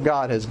Spirit of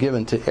God has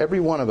given to every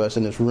one of us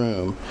in this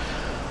room,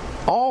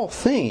 all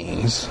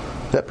things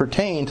that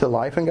pertain to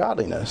life and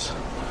godliness.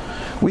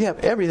 We have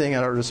everything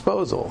at our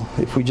disposal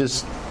if we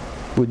just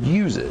would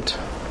use it.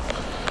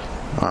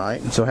 All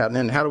right. So how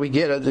do we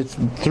get it? It's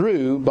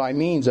through, by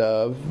means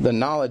of, the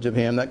knowledge of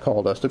Him that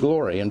called us to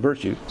glory and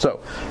virtue. So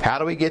how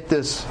do we get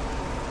this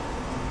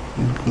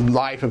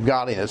life of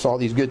godliness, all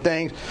these good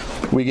things?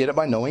 We get it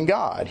by knowing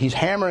God. He's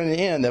hammering it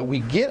in that we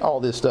get all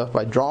this stuff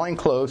by drawing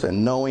close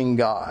and knowing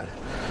God.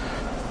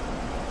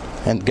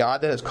 And God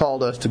that has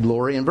called us to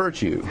glory and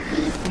virtue.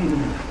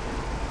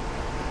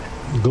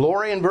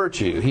 Glory and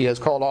virtue He has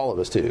called all of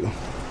us to.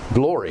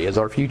 Glory is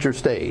our future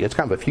state. It's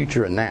kind of a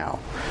future and now.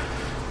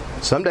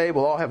 Someday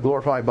we'll all have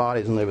glorified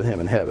bodies and live with Him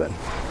in heaven.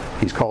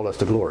 He's called us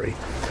to glory.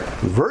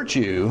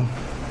 Virtue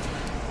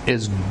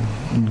is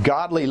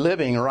godly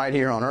living right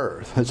here on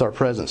earth. It's our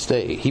present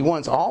state. He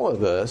wants all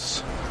of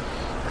us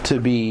to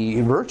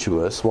be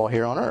virtuous while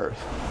here on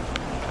earth.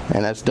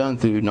 And that's done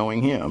through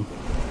knowing Him.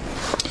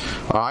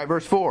 All right,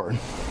 verse 4.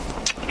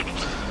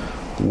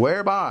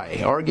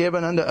 Whereby are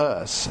given unto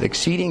us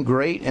exceeding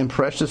great and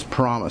precious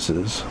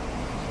promises,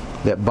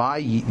 that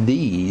by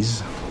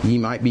these ye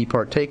might be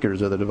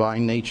partakers of the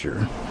divine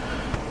nature,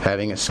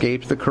 having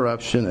escaped the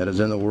corruption that is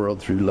in the world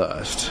through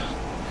lust.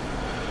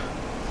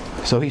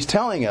 So he's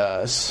telling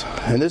us,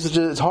 and this is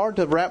just, it's hard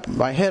to wrap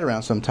my head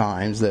around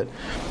sometimes, that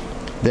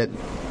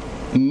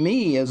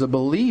me as a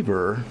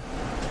believer,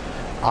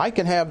 I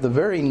can have the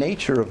very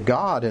nature of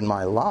God in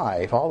my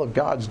life, all of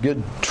God's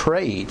good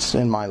traits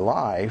in my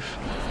life,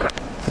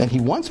 and He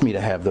wants me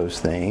to have those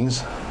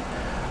things.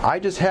 I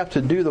just have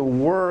to do the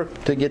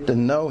work to get to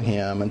know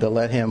Him and to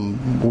let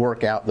Him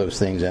work out those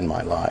things in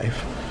my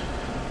life.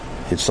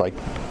 It's like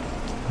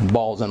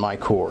balls in my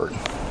court.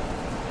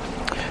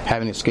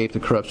 Having escaped the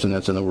corruption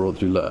that's in the world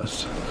through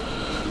lust.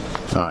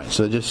 All right,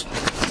 so it just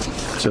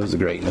shows the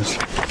greatness.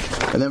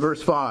 And then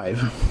verse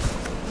 5.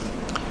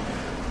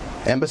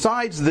 And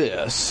besides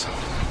this,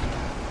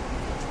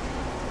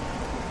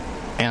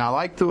 and I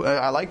like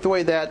the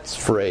way that's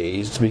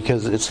phrased,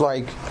 because it's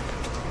like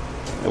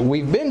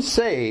we've been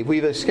saved,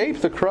 we've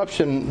escaped the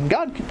corruption.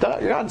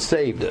 God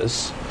saved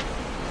us,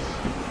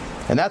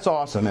 and that's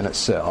awesome in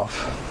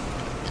itself.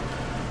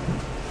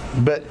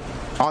 But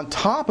on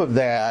top of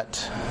that,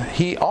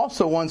 He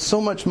also wants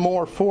so much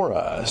more for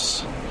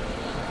us.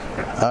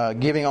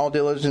 Giving all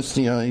diligence,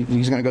 He's going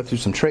to go through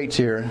some traits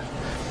here.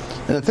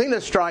 And the thing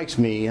that strikes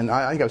me, and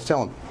I think I was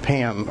telling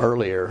Pam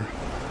earlier,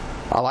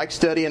 I like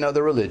studying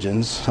other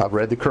religions. I've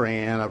read the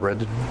Quran, I've read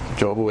the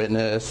Jehovah's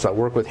Witness, I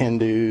work with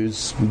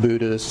Hindus,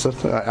 Buddhists.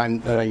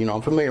 I'm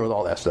familiar with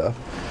all that stuff.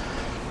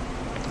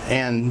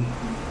 And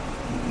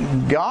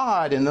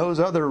God in those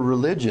other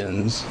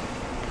religions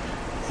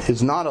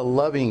is not a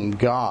loving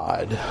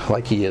God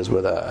like He is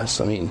with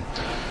us. I mean,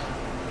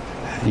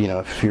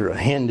 if you're a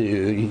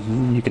Hindu,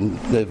 you can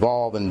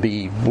evolve and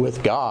be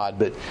with God,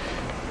 but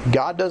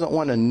God doesn't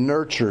want to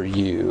nurture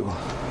you.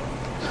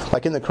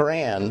 Like in the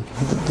Quran,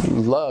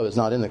 love is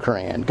not in the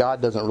Quran.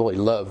 God doesn't really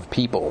love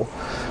people.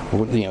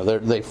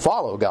 They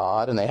follow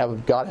God,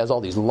 and God has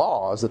all these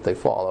laws that they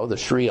follow, the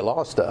Sharia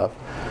law stuff.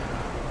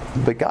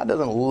 But God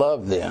doesn't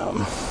love them.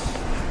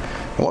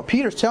 And what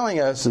Peter's telling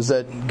us is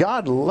that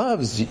God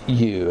loves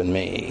you and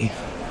me.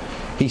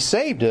 He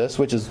saved us,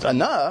 which is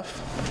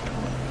enough,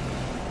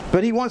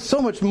 but He wants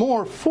so much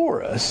more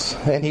for us.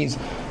 And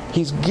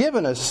He's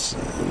given us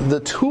the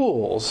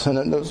tools,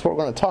 and that's what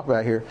we're going to talk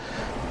about here,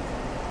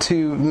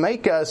 to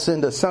make us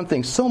into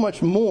something so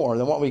much more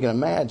than what we can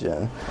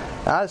imagine.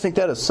 And I just think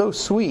that is so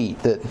sweet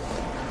that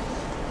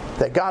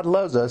God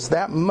loves us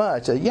that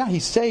much. Yeah, He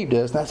saved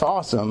us, and that's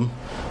awesome,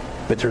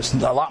 but there's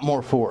a lot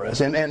more for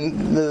us.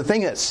 And the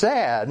thing that's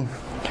sad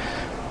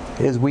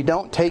is we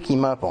don't take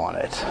Him up on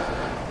it.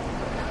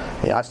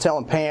 I was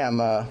telling Pam,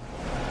 I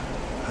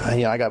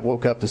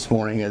woke up this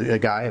morning, a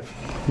guy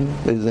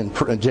is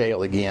in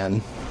jail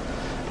again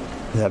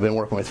that I've been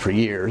working with for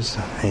years.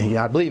 And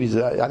I think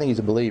he's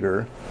a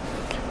believer.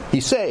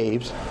 He's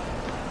saved,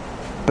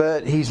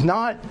 but he's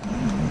not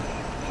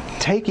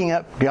taking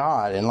up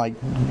God and like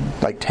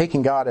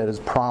taking God at His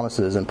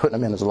promises and putting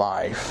them in his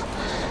life.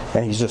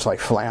 And he's just like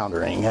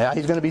floundering. Yeah,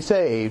 he's going to be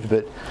saved,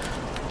 but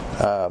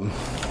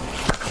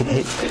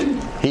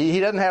he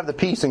doesn't have the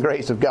peace and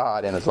grace of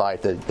God in his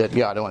life that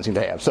God wants him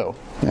to have. So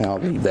I'll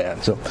leave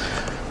that. So,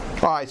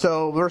 all right.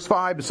 So verse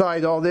 5.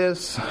 Besides all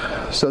this,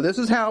 so this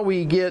is how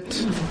we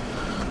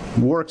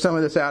work some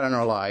of this out in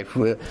our life.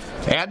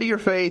 Add to your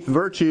faith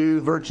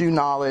virtue,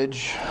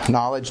 knowledge,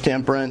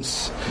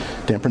 temperance,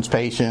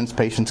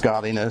 patience,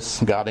 godliness,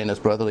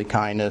 brotherly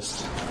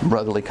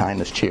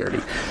kindness, charity.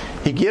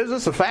 He gives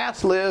us a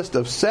fast list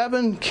of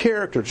 7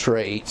 character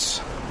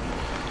traits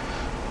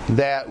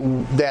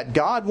that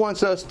God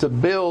wants us to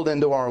build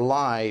into our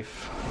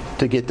life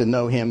to get to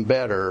know Him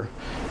better,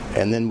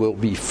 and then we'll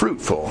be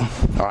fruitful.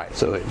 All right,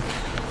 so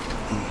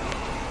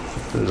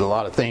there's a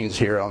lot of things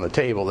here on the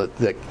table that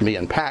can be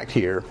unpacked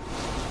here.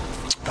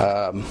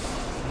 Let me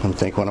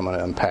think when I'm going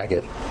to unpack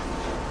it.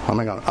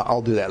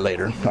 I'll do that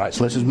later. All right,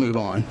 so let's just move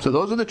on. So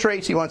those are the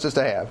traits He wants us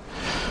to have.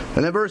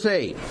 And then verse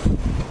 8.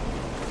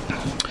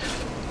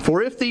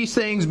 For if these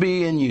things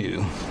be in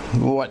you,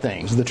 what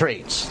things? The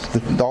traits,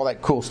 all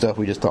that cool stuff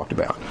we just talked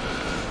about,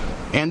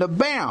 and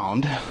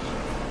abound,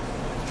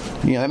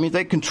 That means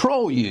they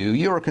control you.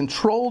 You are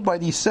controlled by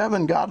these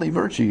 7 godly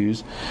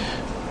virtues.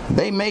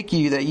 They make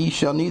you that ye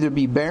shall neither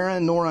be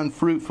barren nor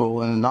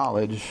unfruitful in the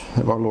knowledge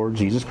of our Lord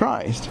Jesus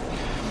Christ.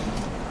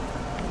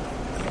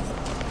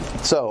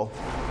 So,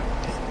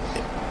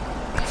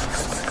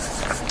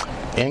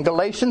 in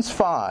Galatians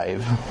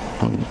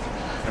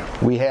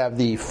 5, we have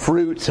the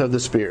fruits of the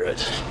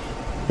Spirit.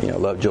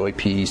 Love, joy,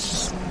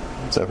 peace,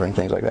 suffering,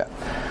 things like that.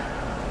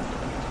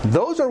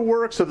 Those are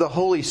works of the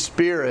Holy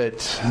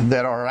Spirit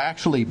that are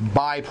actually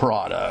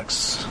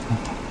byproducts.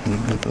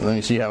 Let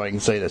me see how I can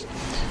say this.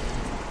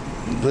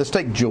 Let's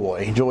take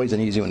joy. Joy is an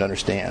easy one to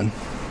understand.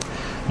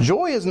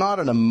 Joy is not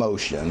an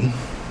emotion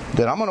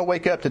that I'm going to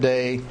wake up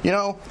today,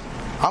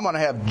 I'm going to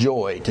have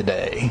joy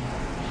today.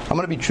 I'm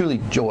going to be truly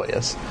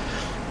joyous.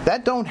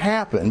 That don't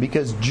happen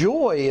because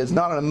joy is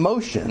not an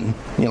emotion,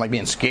 like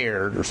being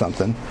scared or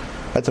something.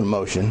 That's an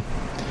emotion.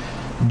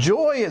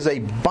 Joy is a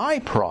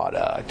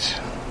byproduct.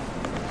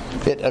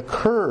 It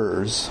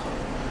occurs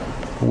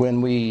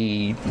when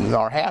we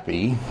are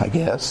happy, I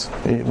guess.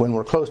 When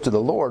we're close to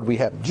the Lord, we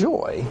have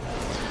joy.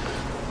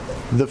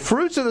 The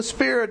fruits of the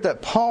Spirit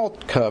that Paul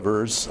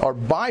covers are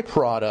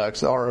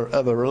byproducts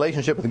of a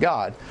relationship with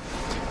God.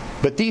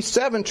 But these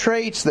 7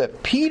 traits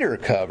that Peter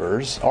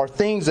covers are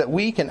things that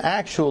we can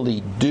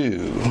actually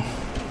do.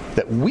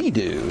 That we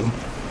do.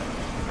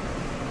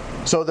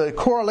 So the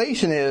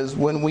correlation is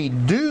when we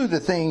do the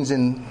things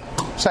in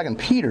 2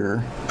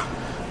 Peter,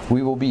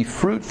 we will be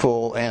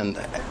fruitful and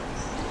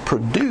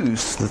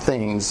produce the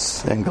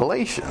things in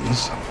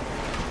Galatians.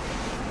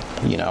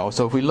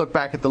 So if we look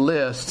back at the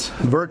list,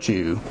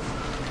 virtue.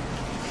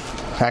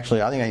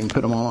 Actually, I think I can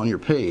put them all on your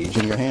page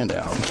in your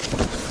handout.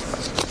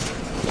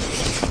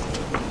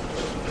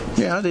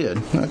 Yeah, I did.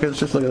 Okay, let's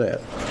just look at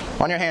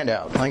that. On your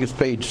handout. I think it's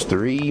page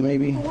 3,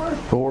 maybe?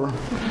 4.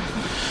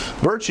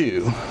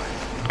 Virtue.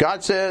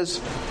 God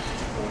says,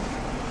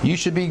 you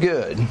should be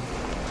good.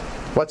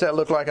 What's that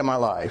look like in my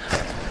life?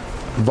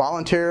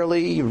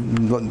 Voluntarily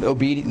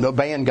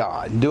obeying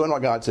God, doing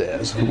what God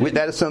says.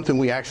 That is something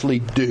we actually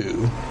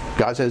do.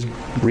 God says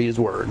read His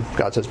Word.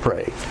 God says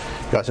pray.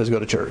 God says go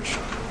to church.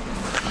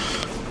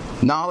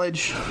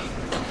 Knowledge,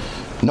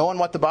 knowing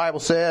what the Bible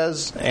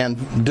says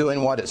and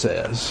doing what it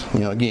says.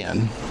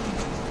 Again,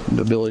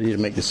 the ability to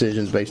make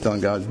decisions based on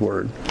God's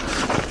Word.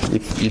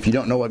 If you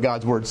don't know what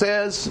God's Word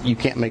says, you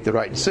can't make the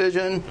right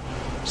decision,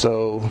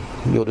 so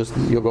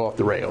you'll go off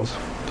the rails.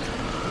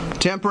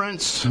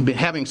 Temperance,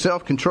 having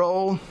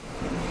self-control.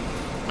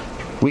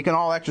 We can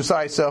all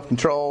exercise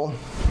self-control.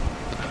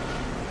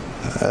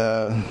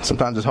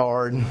 Sometimes it's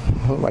hard,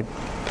 like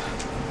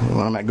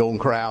when I'm at Golden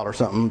Corral or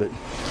something. But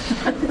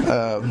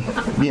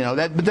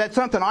but that's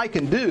something I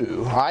can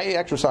do. I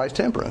exercise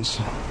temperance,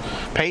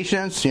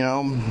 patience.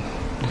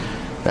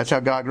 That's how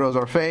God grows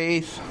our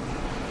faith.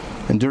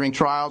 Enduring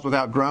trials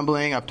without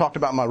grumbling. I've talked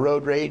about my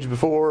road rage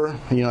before.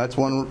 That's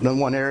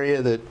one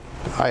area that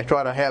I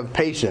try to have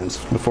patience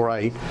before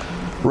I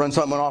run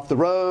someone off the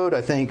road.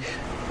 I think,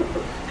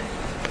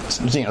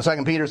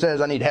 2 Peter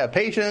says I need to have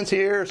patience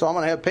here, so I'm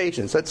going to have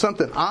patience. That's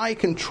something I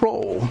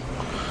control.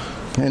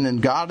 And then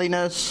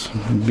godliness,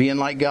 being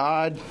like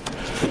God,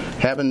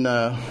 having,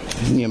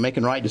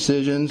 making right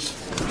decisions.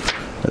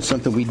 That's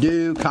something we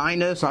do.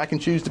 Kindness, I can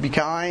choose to be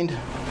kind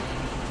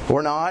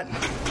or not.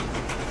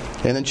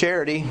 And then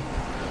charity,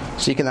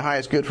 seeking the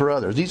highest good for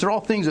others. These are all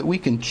things that we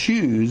can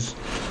choose.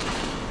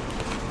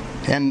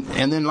 And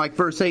then like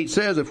verse 8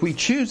 says, if we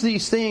choose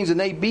these things and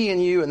they be in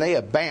you and they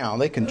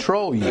abound, they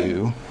control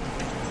you,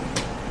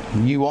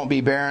 you won't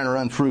be barren or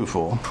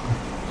unfruitful.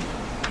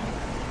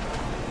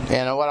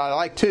 And what I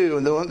like too,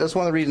 and that's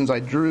one of the reasons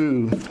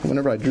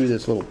whenever I drew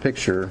this little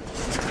picture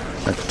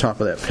at the top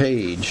of that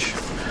page,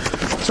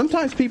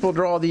 sometimes people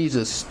draw these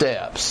as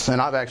steps,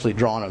 and I've actually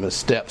drawn them as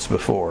steps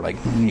before, like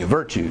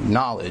virtue,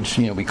 knowledge.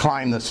 We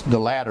climb the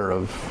ladder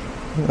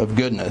of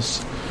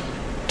goodness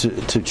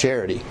to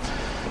charity.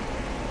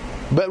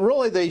 But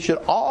really, they should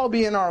all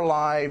be in our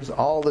lives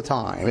all the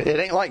time. It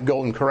ain't like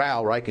Golden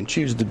Corral where I can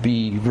choose to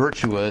be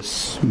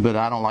virtuous, but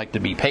I don't like to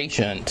be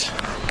patient.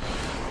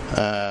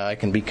 I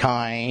can be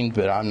kind,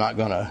 but I'm not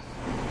going to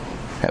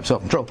have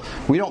self-control.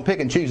 We don't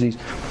pick and choose these.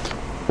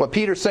 What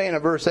Peter's saying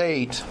in verse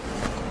 8,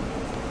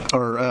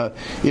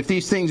 if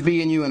these things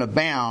be in you and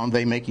abound,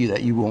 they make you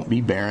that you won't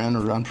be barren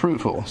or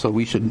unfruitful. So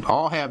we should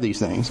all have these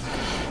things.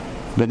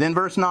 But then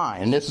verse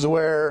 9, and this is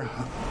where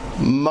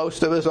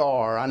most of us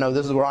are. I know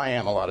this is where I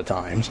am a lot of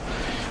times.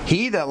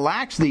 He that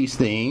lacks these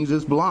things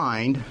is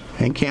blind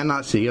and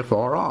cannot see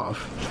afar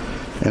off,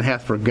 and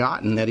hath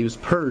forgotten that he was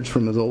purged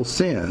from his old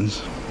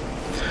sins.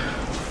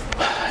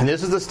 And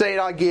this is the state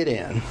I get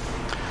in.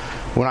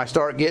 When I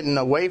start getting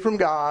away from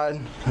God,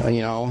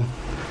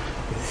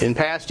 in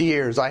past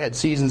years I had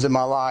seasons in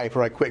my life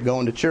where I quit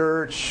going to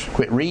church,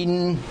 quit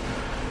reading,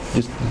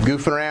 just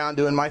goofing around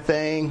doing my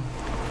thing.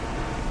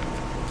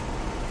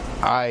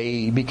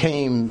 I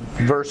became,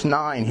 verse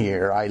 9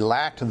 here, I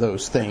lacked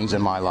those things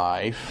in my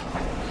life.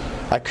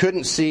 I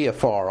couldn't see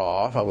afar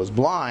off. I was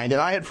blind,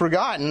 and I had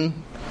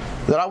forgotten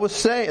that I was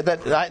saved,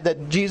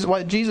 that Jesus,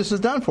 what Jesus has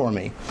done for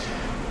me.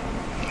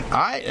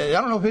 I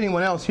don't know if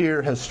anyone else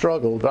here has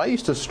struggled, but I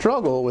used to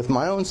struggle with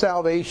my own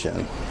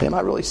salvation. Am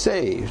I really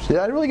saved? Did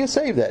I really get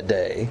saved that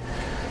day?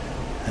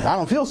 I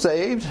don't feel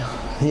saved.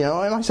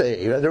 Am I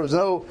saved? There was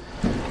no,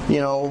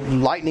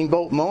 lightning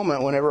bolt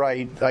moment whenever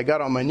I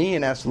got on my knee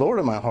and asked the Lord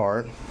in my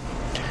heart.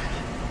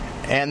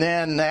 And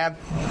then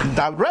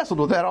I wrestled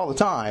with that all the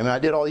time. And I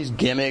did all these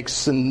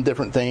gimmicks and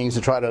different things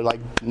to try to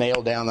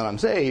nail down that I'm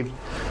saved.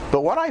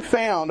 But what I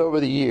found over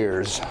the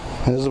years,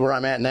 and this is where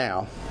I'm at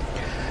now,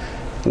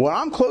 when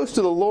I'm close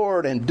to the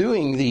Lord and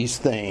doing these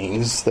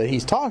things that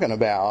He's talking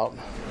about,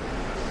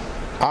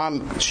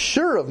 I'm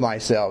sure of my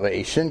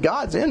salvation.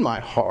 God's in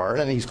my heart,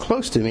 and He's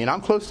close to me, and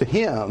I'm close to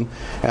Him,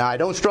 and I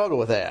don't struggle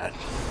with that.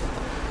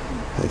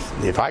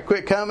 If I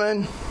quit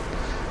coming,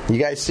 you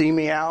guys see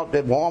me out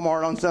at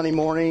Walmart on Sunday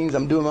mornings,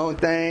 I'm doing my own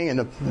thing, in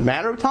a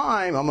matter of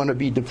time, I'm going to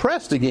be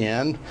depressed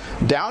again,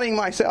 doubting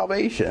my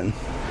salvation.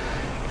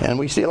 And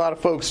we see a lot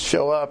of folks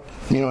show up,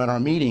 in our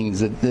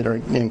meetings that are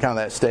in kind of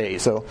that state.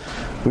 So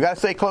we got to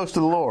stay close to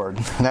the Lord.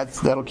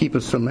 That'll keep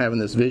us from having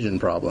this vision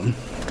problem.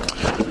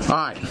 All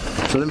right.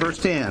 So then verse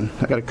 10.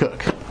 I got to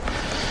cook.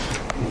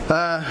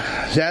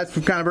 That's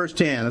kind of verse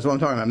 10. That's what I'm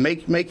talking about.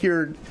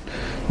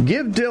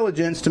 Give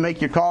diligence to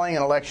make your calling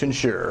and election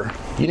sure.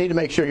 You need to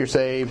make sure you're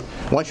saved.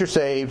 Once you're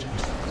saved,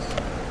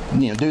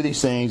 do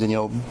these things, and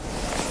it'll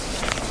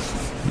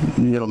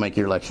make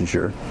your election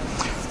sure.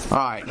 All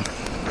right.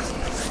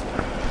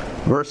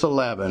 Verse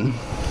 11,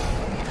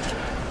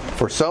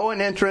 for so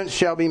an entrance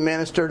shall be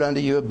ministered unto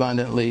you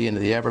abundantly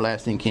into the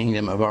everlasting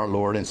kingdom of our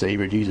Lord and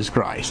Savior Jesus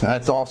Christ. Now,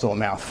 that's also a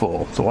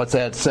mouthful. So what's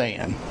that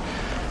saying?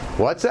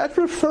 What's that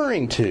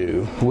referring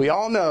to? We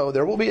all know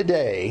there will be a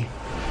day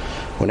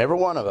when every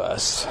one of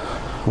us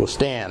will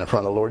stand in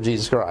front of the Lord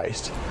Jesus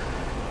Christ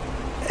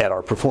at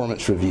our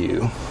performance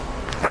review.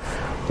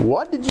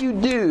 What did you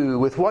do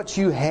with what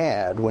you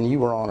had when you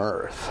were on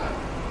earth?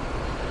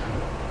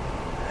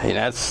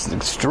 That's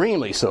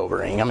extremely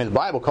sobering. The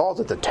Bible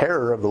calls it the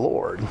terror of the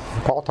Lord.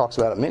 Paul talks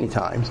about it many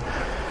times.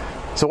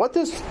 So what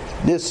this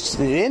is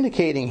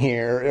indicating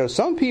here is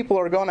some people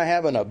are going to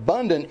have an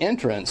abundant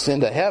entrance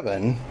into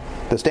heaven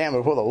to stand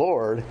before the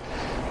Lord,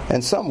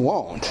 and some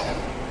won't.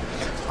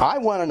 I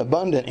want an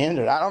abundant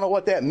entrance. I don't know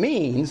what that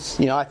means.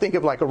 I think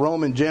of a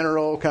Roman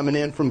general coming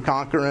in from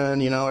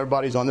conquering,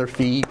 everybody's on their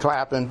feet,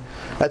 clapping.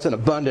 That's an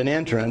abundant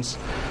entrance.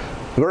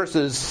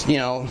 Versus,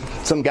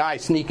 some guy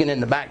sneaking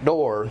in the back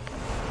door.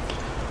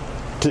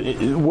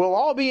 We'll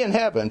all be in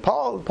heaven.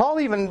 Paul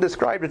even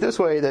described it this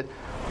way, that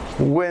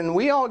when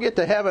we all get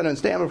to heaven and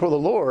stand before the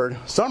Lord,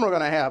 some are going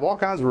to have all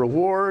kinds of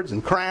rewards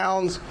and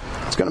crowns.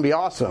 It's going to be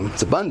awesome.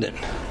 It's abundant.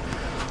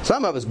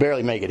 Some of us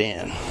barely make it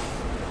in.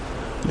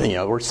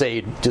 We're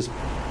saved just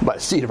by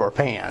the seat of our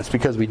pants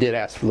because we did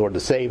ask the Lord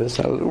to save us.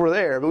 So we're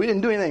there, but we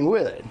didn't do anything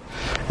with it.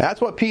 That's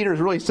what Peter's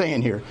really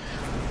saying here.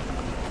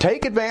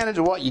 Take advantage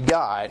of what you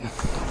got.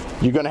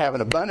 You're going to have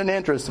an abundant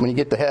interest when you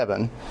get to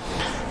heaven.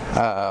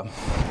 I'll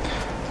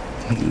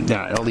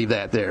leave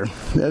that there.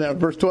 Then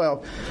verse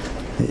 12.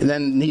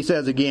 Then he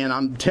says again,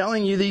 I'm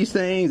telling you these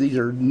things. These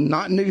are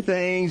not new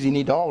things. You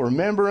need to all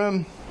remember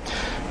them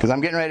because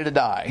I'm getting ready to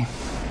die.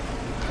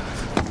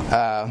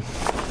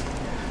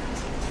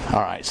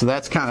 All right, so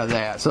that's kind of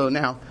that. So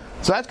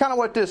that's kind of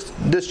what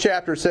this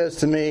chapter says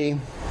to me.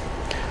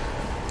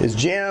 Is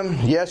Jim,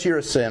 yes, you're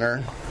a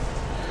sinner.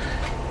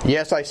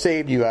 Yes, I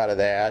saved you out of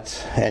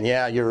that. And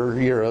yeah,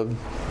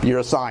 you're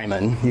a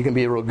Simon. You can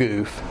be a real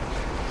goof.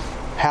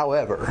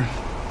 However,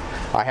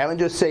 I haven't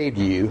just saved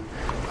you.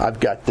 I've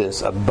got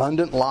this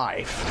abundant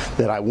life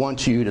that I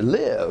want you to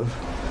live.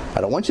 I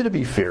don't want you to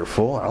be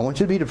fearful. I don't want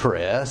you to be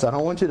depressed. I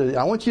want you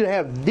to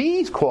have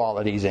these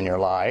qualities in your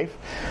life.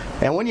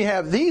 And when you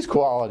have these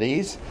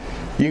qualities,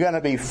 you're going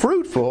to be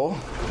fruitful.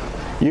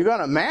 You're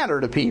going to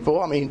matter to people.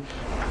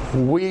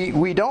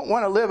 We don't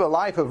want to live a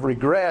life of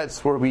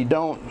regrets where we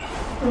all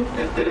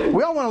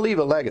want to leave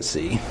a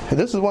legacy.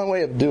 This is one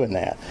way of doing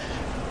that.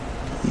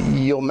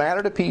 You'll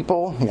matter to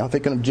people. I'm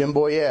thinking of Jim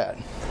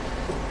Boyette.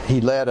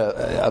 He led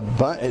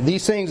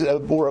these things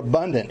were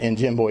abundant in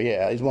Jim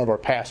Boyette. He's one of our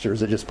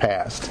pastors that just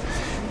passed.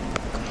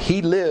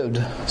 He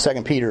lived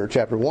 2 Peter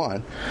chapter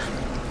 1.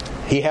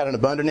 He had an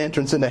abundant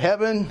entrance into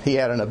heaven. He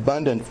had an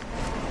abundant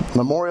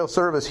memorial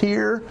service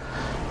here.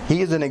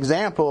 He is an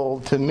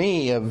example to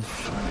me of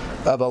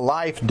a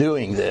life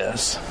doing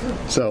this.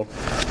 So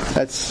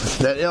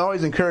it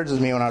always encourages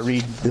me when I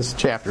read this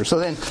chapter. So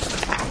then,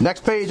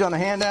 next page on the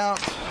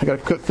handout, I got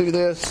to cook through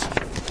this.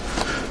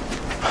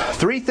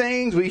 3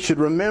 things we should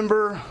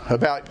remember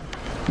about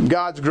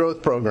God's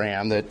growth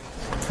program that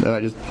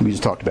we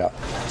just talked about.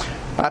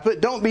 I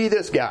put, don't be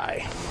this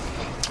guy.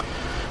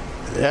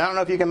 I don't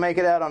know if you can make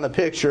it out on the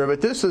picture,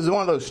 but this is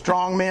one of those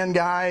strongman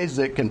guys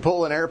that can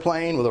pull an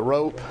airplane with a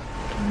rope.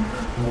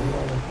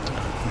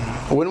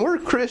 When we're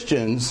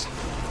Christians,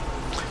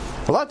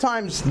 a lot of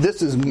times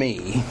this is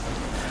me.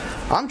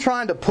 I'm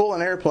trying to pull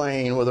an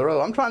airplane with a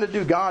rope. I'm trying to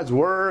do God's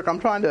work. I'm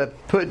trying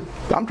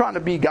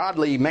to be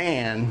godly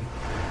man.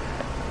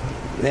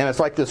 And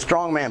it's like this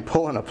strong man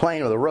pulling a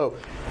plane with a rope.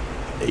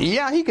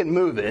 Yeah, he can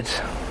move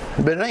it,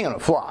 but it ain't going to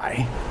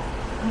fly.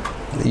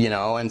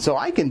 And so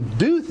I can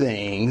do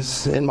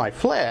things in my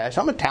flesh.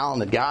 I'm a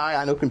talented guy.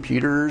 I know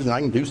computers, and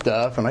I can do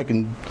stuff, and I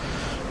can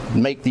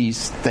make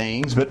these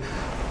things. But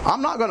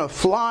I'm not going to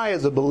fly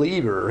as a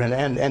believer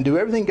and do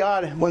everything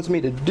God wants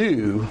me to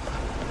do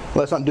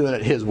unless I'm doing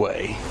it His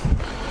way.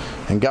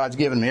 And God's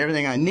given me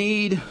everything I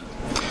need.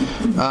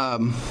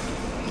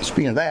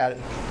 Speaking of that,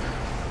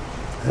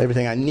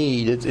 everything I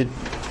need,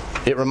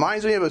 it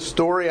reminds me of a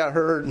story I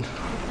heard. I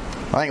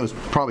think it was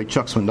probably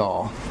Chuck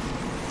Swindoll,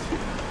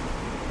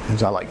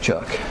 because I like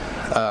Chuck.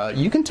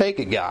 You can take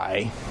a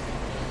guy,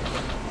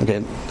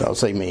 okay, I'll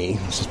say me,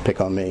 let's just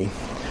pick on me.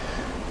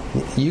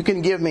 You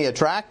can give me a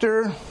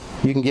tractor,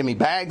 you can give me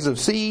bags of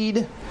seed,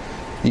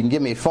 you can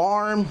give me a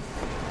farm,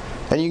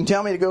 and you can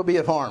tell me to go be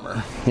a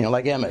farmer,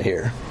 like Emmett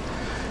here.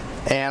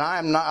 And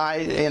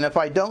and if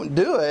I don't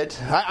do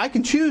it, I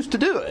can choose to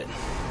do it.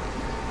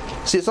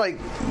 See, it's like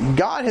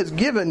God has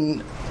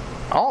given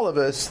all of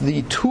us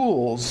the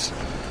tools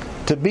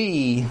to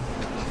be,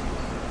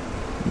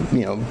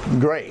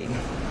 great.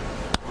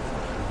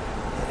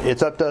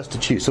 It's up to us to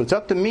choose. So it's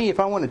up to me if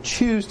I want to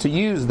choose to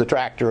use the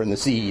tractor and the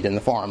seed and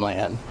the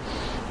farmland.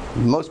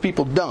 Most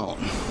people don't.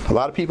 A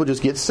lot of people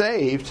just get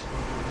saved.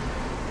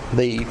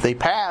 They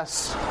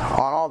pass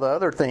on all the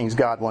other things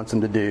God wants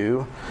them to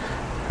do.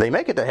 They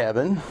make it to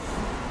heaven,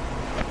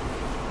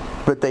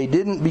 but they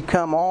didn't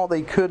become all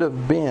they could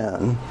have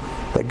been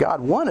that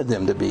God wanted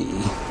them to be.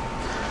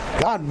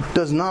 God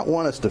does not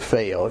want us to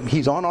fail.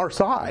 He's on our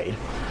side.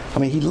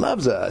 He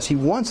loves us. He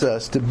wants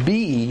us to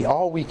be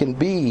all we can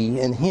be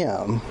in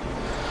Him.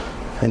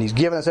 And He's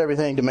given us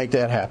everything to make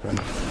that happen.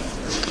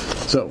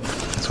 So,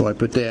 that's why I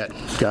put that.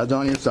 God's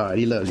on your side.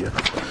 He loves you.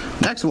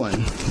 Next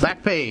one,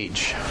 back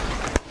page.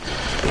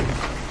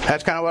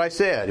 That's kind of what I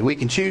said. We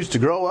can choose to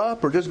grow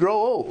up or just grow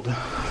old.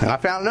 And I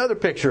found another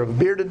picture of a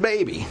bearded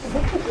baby.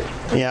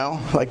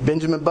 Like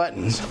Benjamin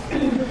Buttons.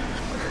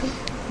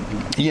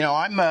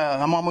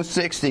 I'm almost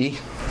 60.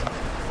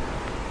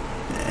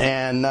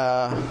 And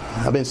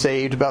I've been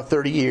saved about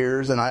 30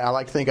 years. And I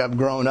like to think I've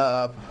grown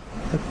up.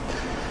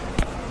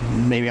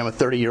 Maybe I'm a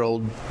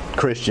 30-year-old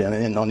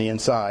Christian on the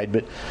inside.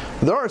 But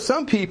there are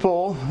some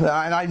people,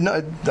 and I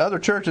know the other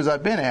churches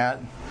I've been at,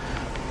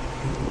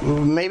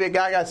 maybe a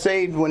guy got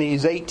saved when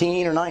he's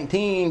 18 or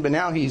 19, but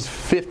now he's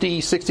 50,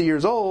 60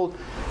 years old,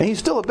 and he's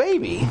still a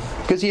baby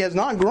because he has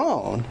not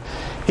grown.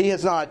 He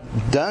has not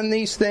done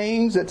these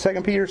things that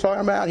 2 Peter is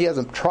talking about. He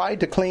hasn't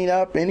tried to clean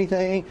up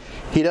anything.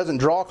 He doesn't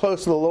draw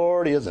close to the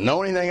Lord. He doesn't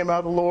know anything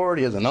about the Lord.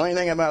 He doesn't know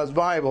anything about his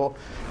Bible.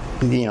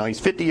 He's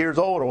 50 years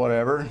old or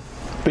whatever,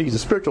 but he's a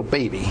spiritual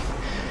baby.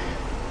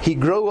 He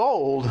grew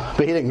old,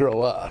 but he didn't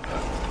grow up.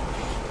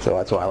 So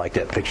that's why I like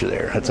that picture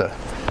there. That's a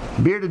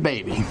bearded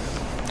baby.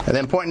 And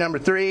then point number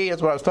 3,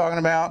 that's what I was talking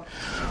about.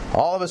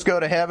 All of us go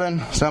to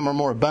heaven. Some are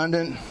more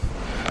abundant.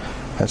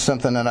 That's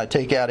something that I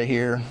take out of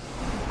here.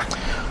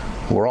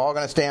 We're all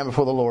going to stand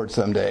before the Lord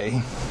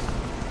someday.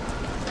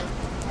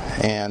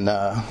 And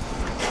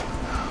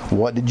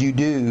what did you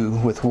do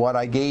with what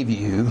I gave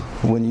you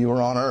when you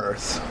were on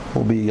earth?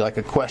 Will be like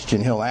a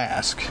question He'll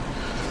ask.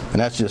 And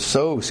that's just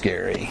so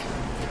scary.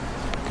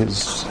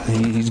 Because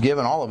He's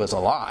given all of us a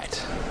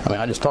lot.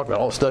 I just talked about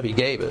all the stuff He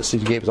gave us. He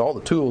gave us all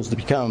the tools to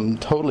become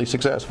totally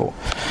successful.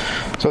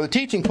 So the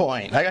teaching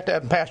point, I got to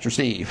have Pastor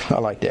Steve. I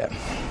like that.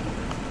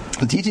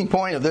 The teaching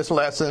point of this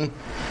lesson,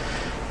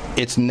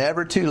 it's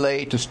never too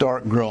late to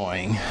start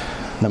growing,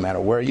 no matter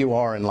where you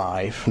are in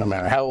life, no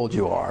matter how old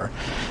you are.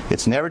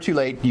 It's never too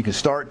late. You can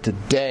start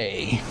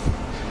today.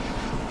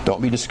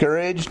 Don't be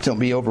discouraged. Don't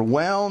be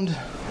overwhelmed.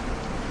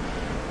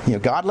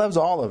 God loves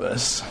all of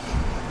us.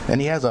 And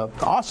He has an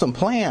awesome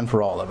plan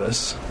for all of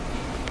us.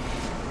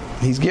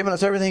 He's given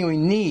us everything we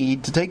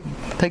need to take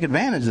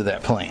advantage of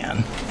that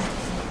plan.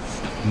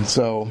 And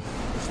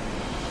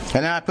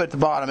then I put at the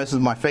bottom, this is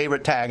my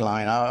favorite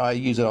tagline. I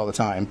use it all the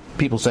time.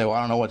 People say, well, I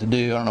don't know what to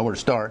do. I don't know where to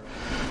start.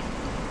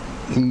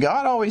 And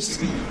God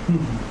always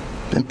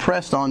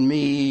impressed on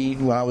me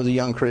when I was a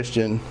young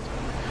Christian,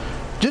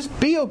 just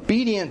be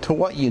obedient to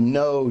what you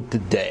know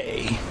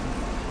today.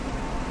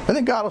 And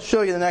then God will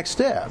show you the next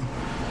step.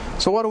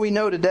 So what do we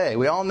know today?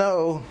 We all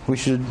know we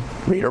should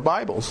read our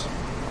Bibles.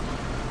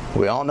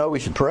 We all know we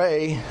should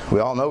pray. We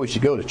all know we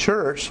should go to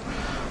church.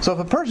 So if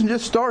a person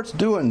just starts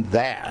doing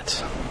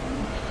that,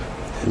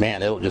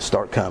 man, it'll just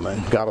start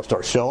coming. God will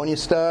start showing you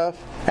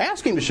stuff.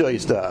 Ask Him to show you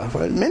stuff.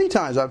 Many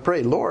times I've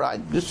prayed, Lord,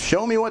 just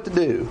show me what to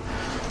do.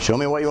 Show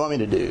me what you want me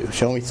to do.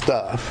 Show me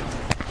stuff.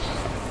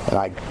 And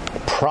I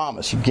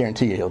promise,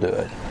 guarantee you He'll do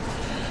it.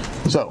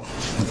 So,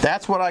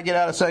 that's what I get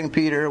out of 2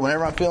 Peter.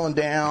 Whenever I'm feeling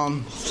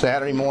down,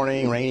 Saturday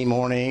morning, rainy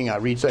morning, I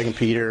read 2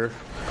 Peter.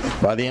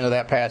 By the end of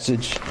that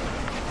passage,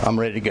 I'm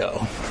ready to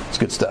go. It's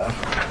good stuff.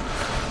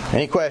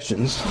 Any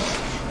questions?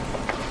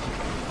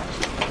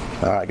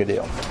 All right, good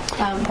deal.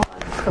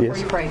 Before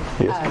you pray,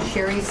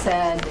 Sherry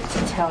said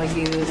to tell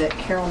you that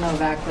Carol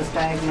Novak was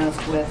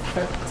diagnosed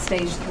with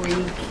stage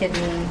 3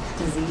 kidney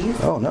disease.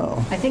 Oh, no.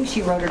 I think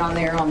she wrote it on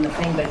there on the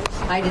thing, but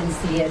I didn't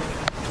see it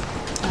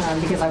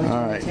because I was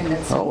in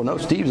attendance. Oh, no,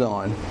 Steve's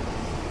on.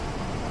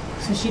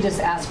 So she just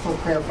asked for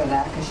prayer for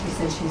that because she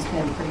said she's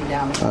been pretty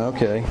down.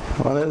 Okay.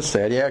 Well, that's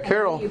sad. Yeah,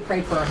 Carol. You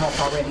prayed for her help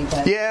already,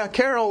 but Yeah,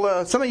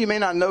 Carol. Some of you may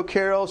not know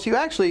Carol. She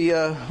actually,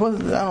 I don't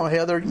know,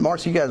 Heather,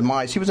 Marcy, you guys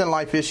might. She was in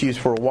Life Issues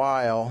for a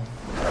while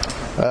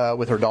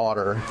with her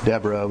daughter,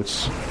 Deborah.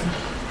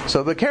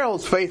 But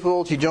Carol's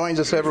faithful. She joins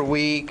us every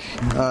week.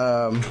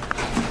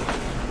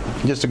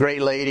 Just a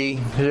great lady.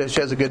 She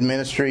has a good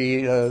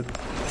ministry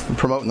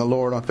promoting the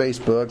Lord on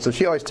Facebook. So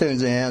she always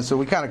tunes in. So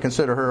we kind of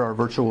consider her our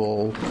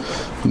virtual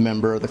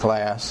member of the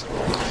class.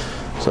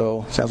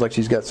 So sounds like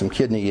she's got some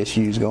kidney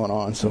issues going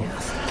on. So, all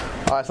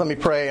right, so let me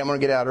pray. I'm going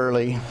to get out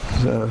early.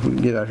 So we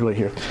can get out early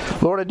here.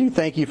 Lord, I do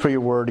thank you for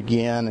your word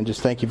again, and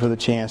just thank you for the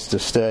chance to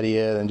study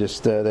it, and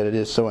just that it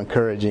is so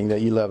encouraging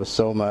that you love us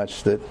so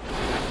much that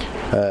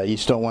you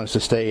just don't want us to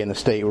stay in the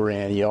state we're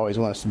in. You always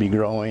want us to be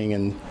growing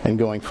and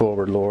going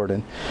forward, Lord.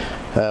 And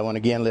I want to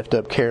again lift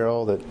up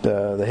Carol, that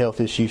the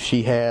health issues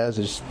she has.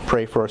 Just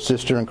pray for our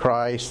sister in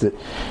Christ, that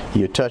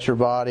you touch her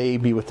body,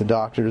 be with the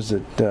doctors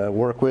that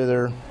work with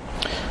her.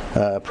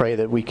 Pray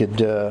that we could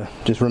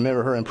just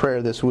remember her in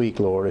prayer this week,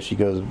 Lord, as she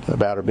goes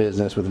about her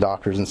business with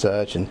doctors and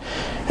such. And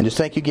just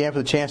thank you again for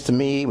the chance to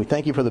meet. We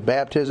thank you for the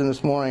baptism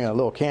this morning on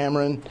little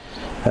Cameron.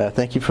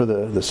 Thank you for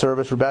the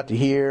service we're about to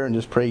hear. And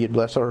just pray you'd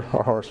bless our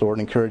hearts, Lord,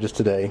 and encourage us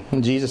today.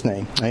 In Jesus'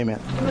 name, amen.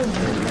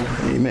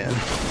 Amen.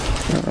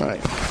 All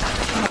right.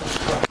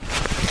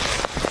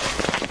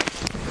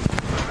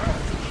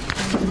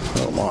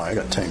 Oh, my, I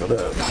got tangled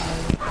up.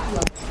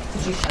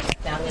 did you shut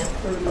it down yet?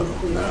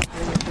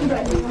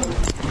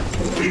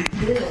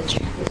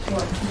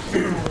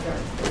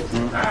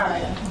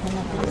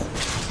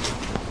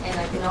 And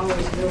I can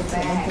always go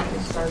back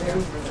and start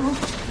over.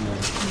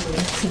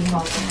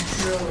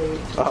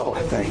 Oh,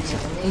 thanks.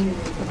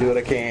 I'll do what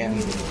I can.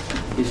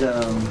 He's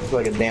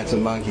like a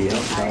dancing monkey.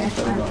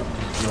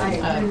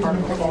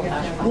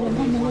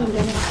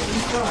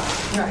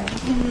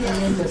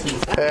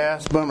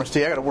 That's bummer,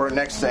 Steve. I got to work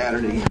next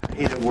Saturday.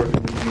 He didn't work the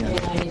weekend.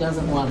 He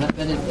doesn't love it,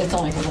 but it's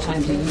only a couple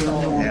times a year.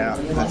 Yeah,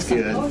 that's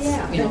good.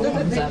 You know,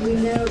 comes up.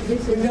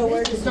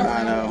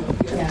 I know.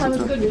 That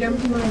was good, Jim.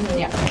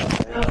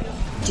 Yeah.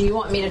 Do you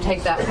want me to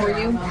take that for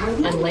you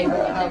and label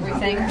it and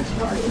everything?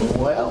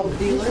 Well,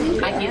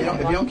 I can.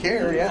 if you don't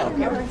care, yeah.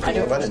 I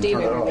do it for Steve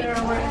every week.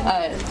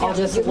 I'll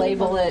just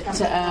label it.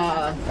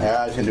 Yeah,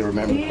 I just need to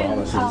remember the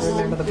promises.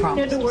 Remember the Had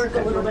promise. to work a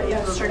little bit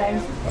yesterday.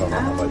 I don't know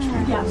how much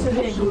people. Yeah, so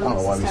did I don't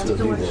know why we still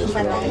do this.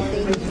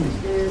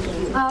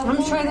 Really.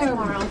 I'm sure there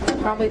are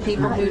probably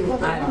people who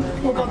I don't know.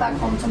 We'll go back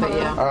home tomorrow.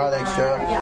 But yeah. All right, thanks, Joe.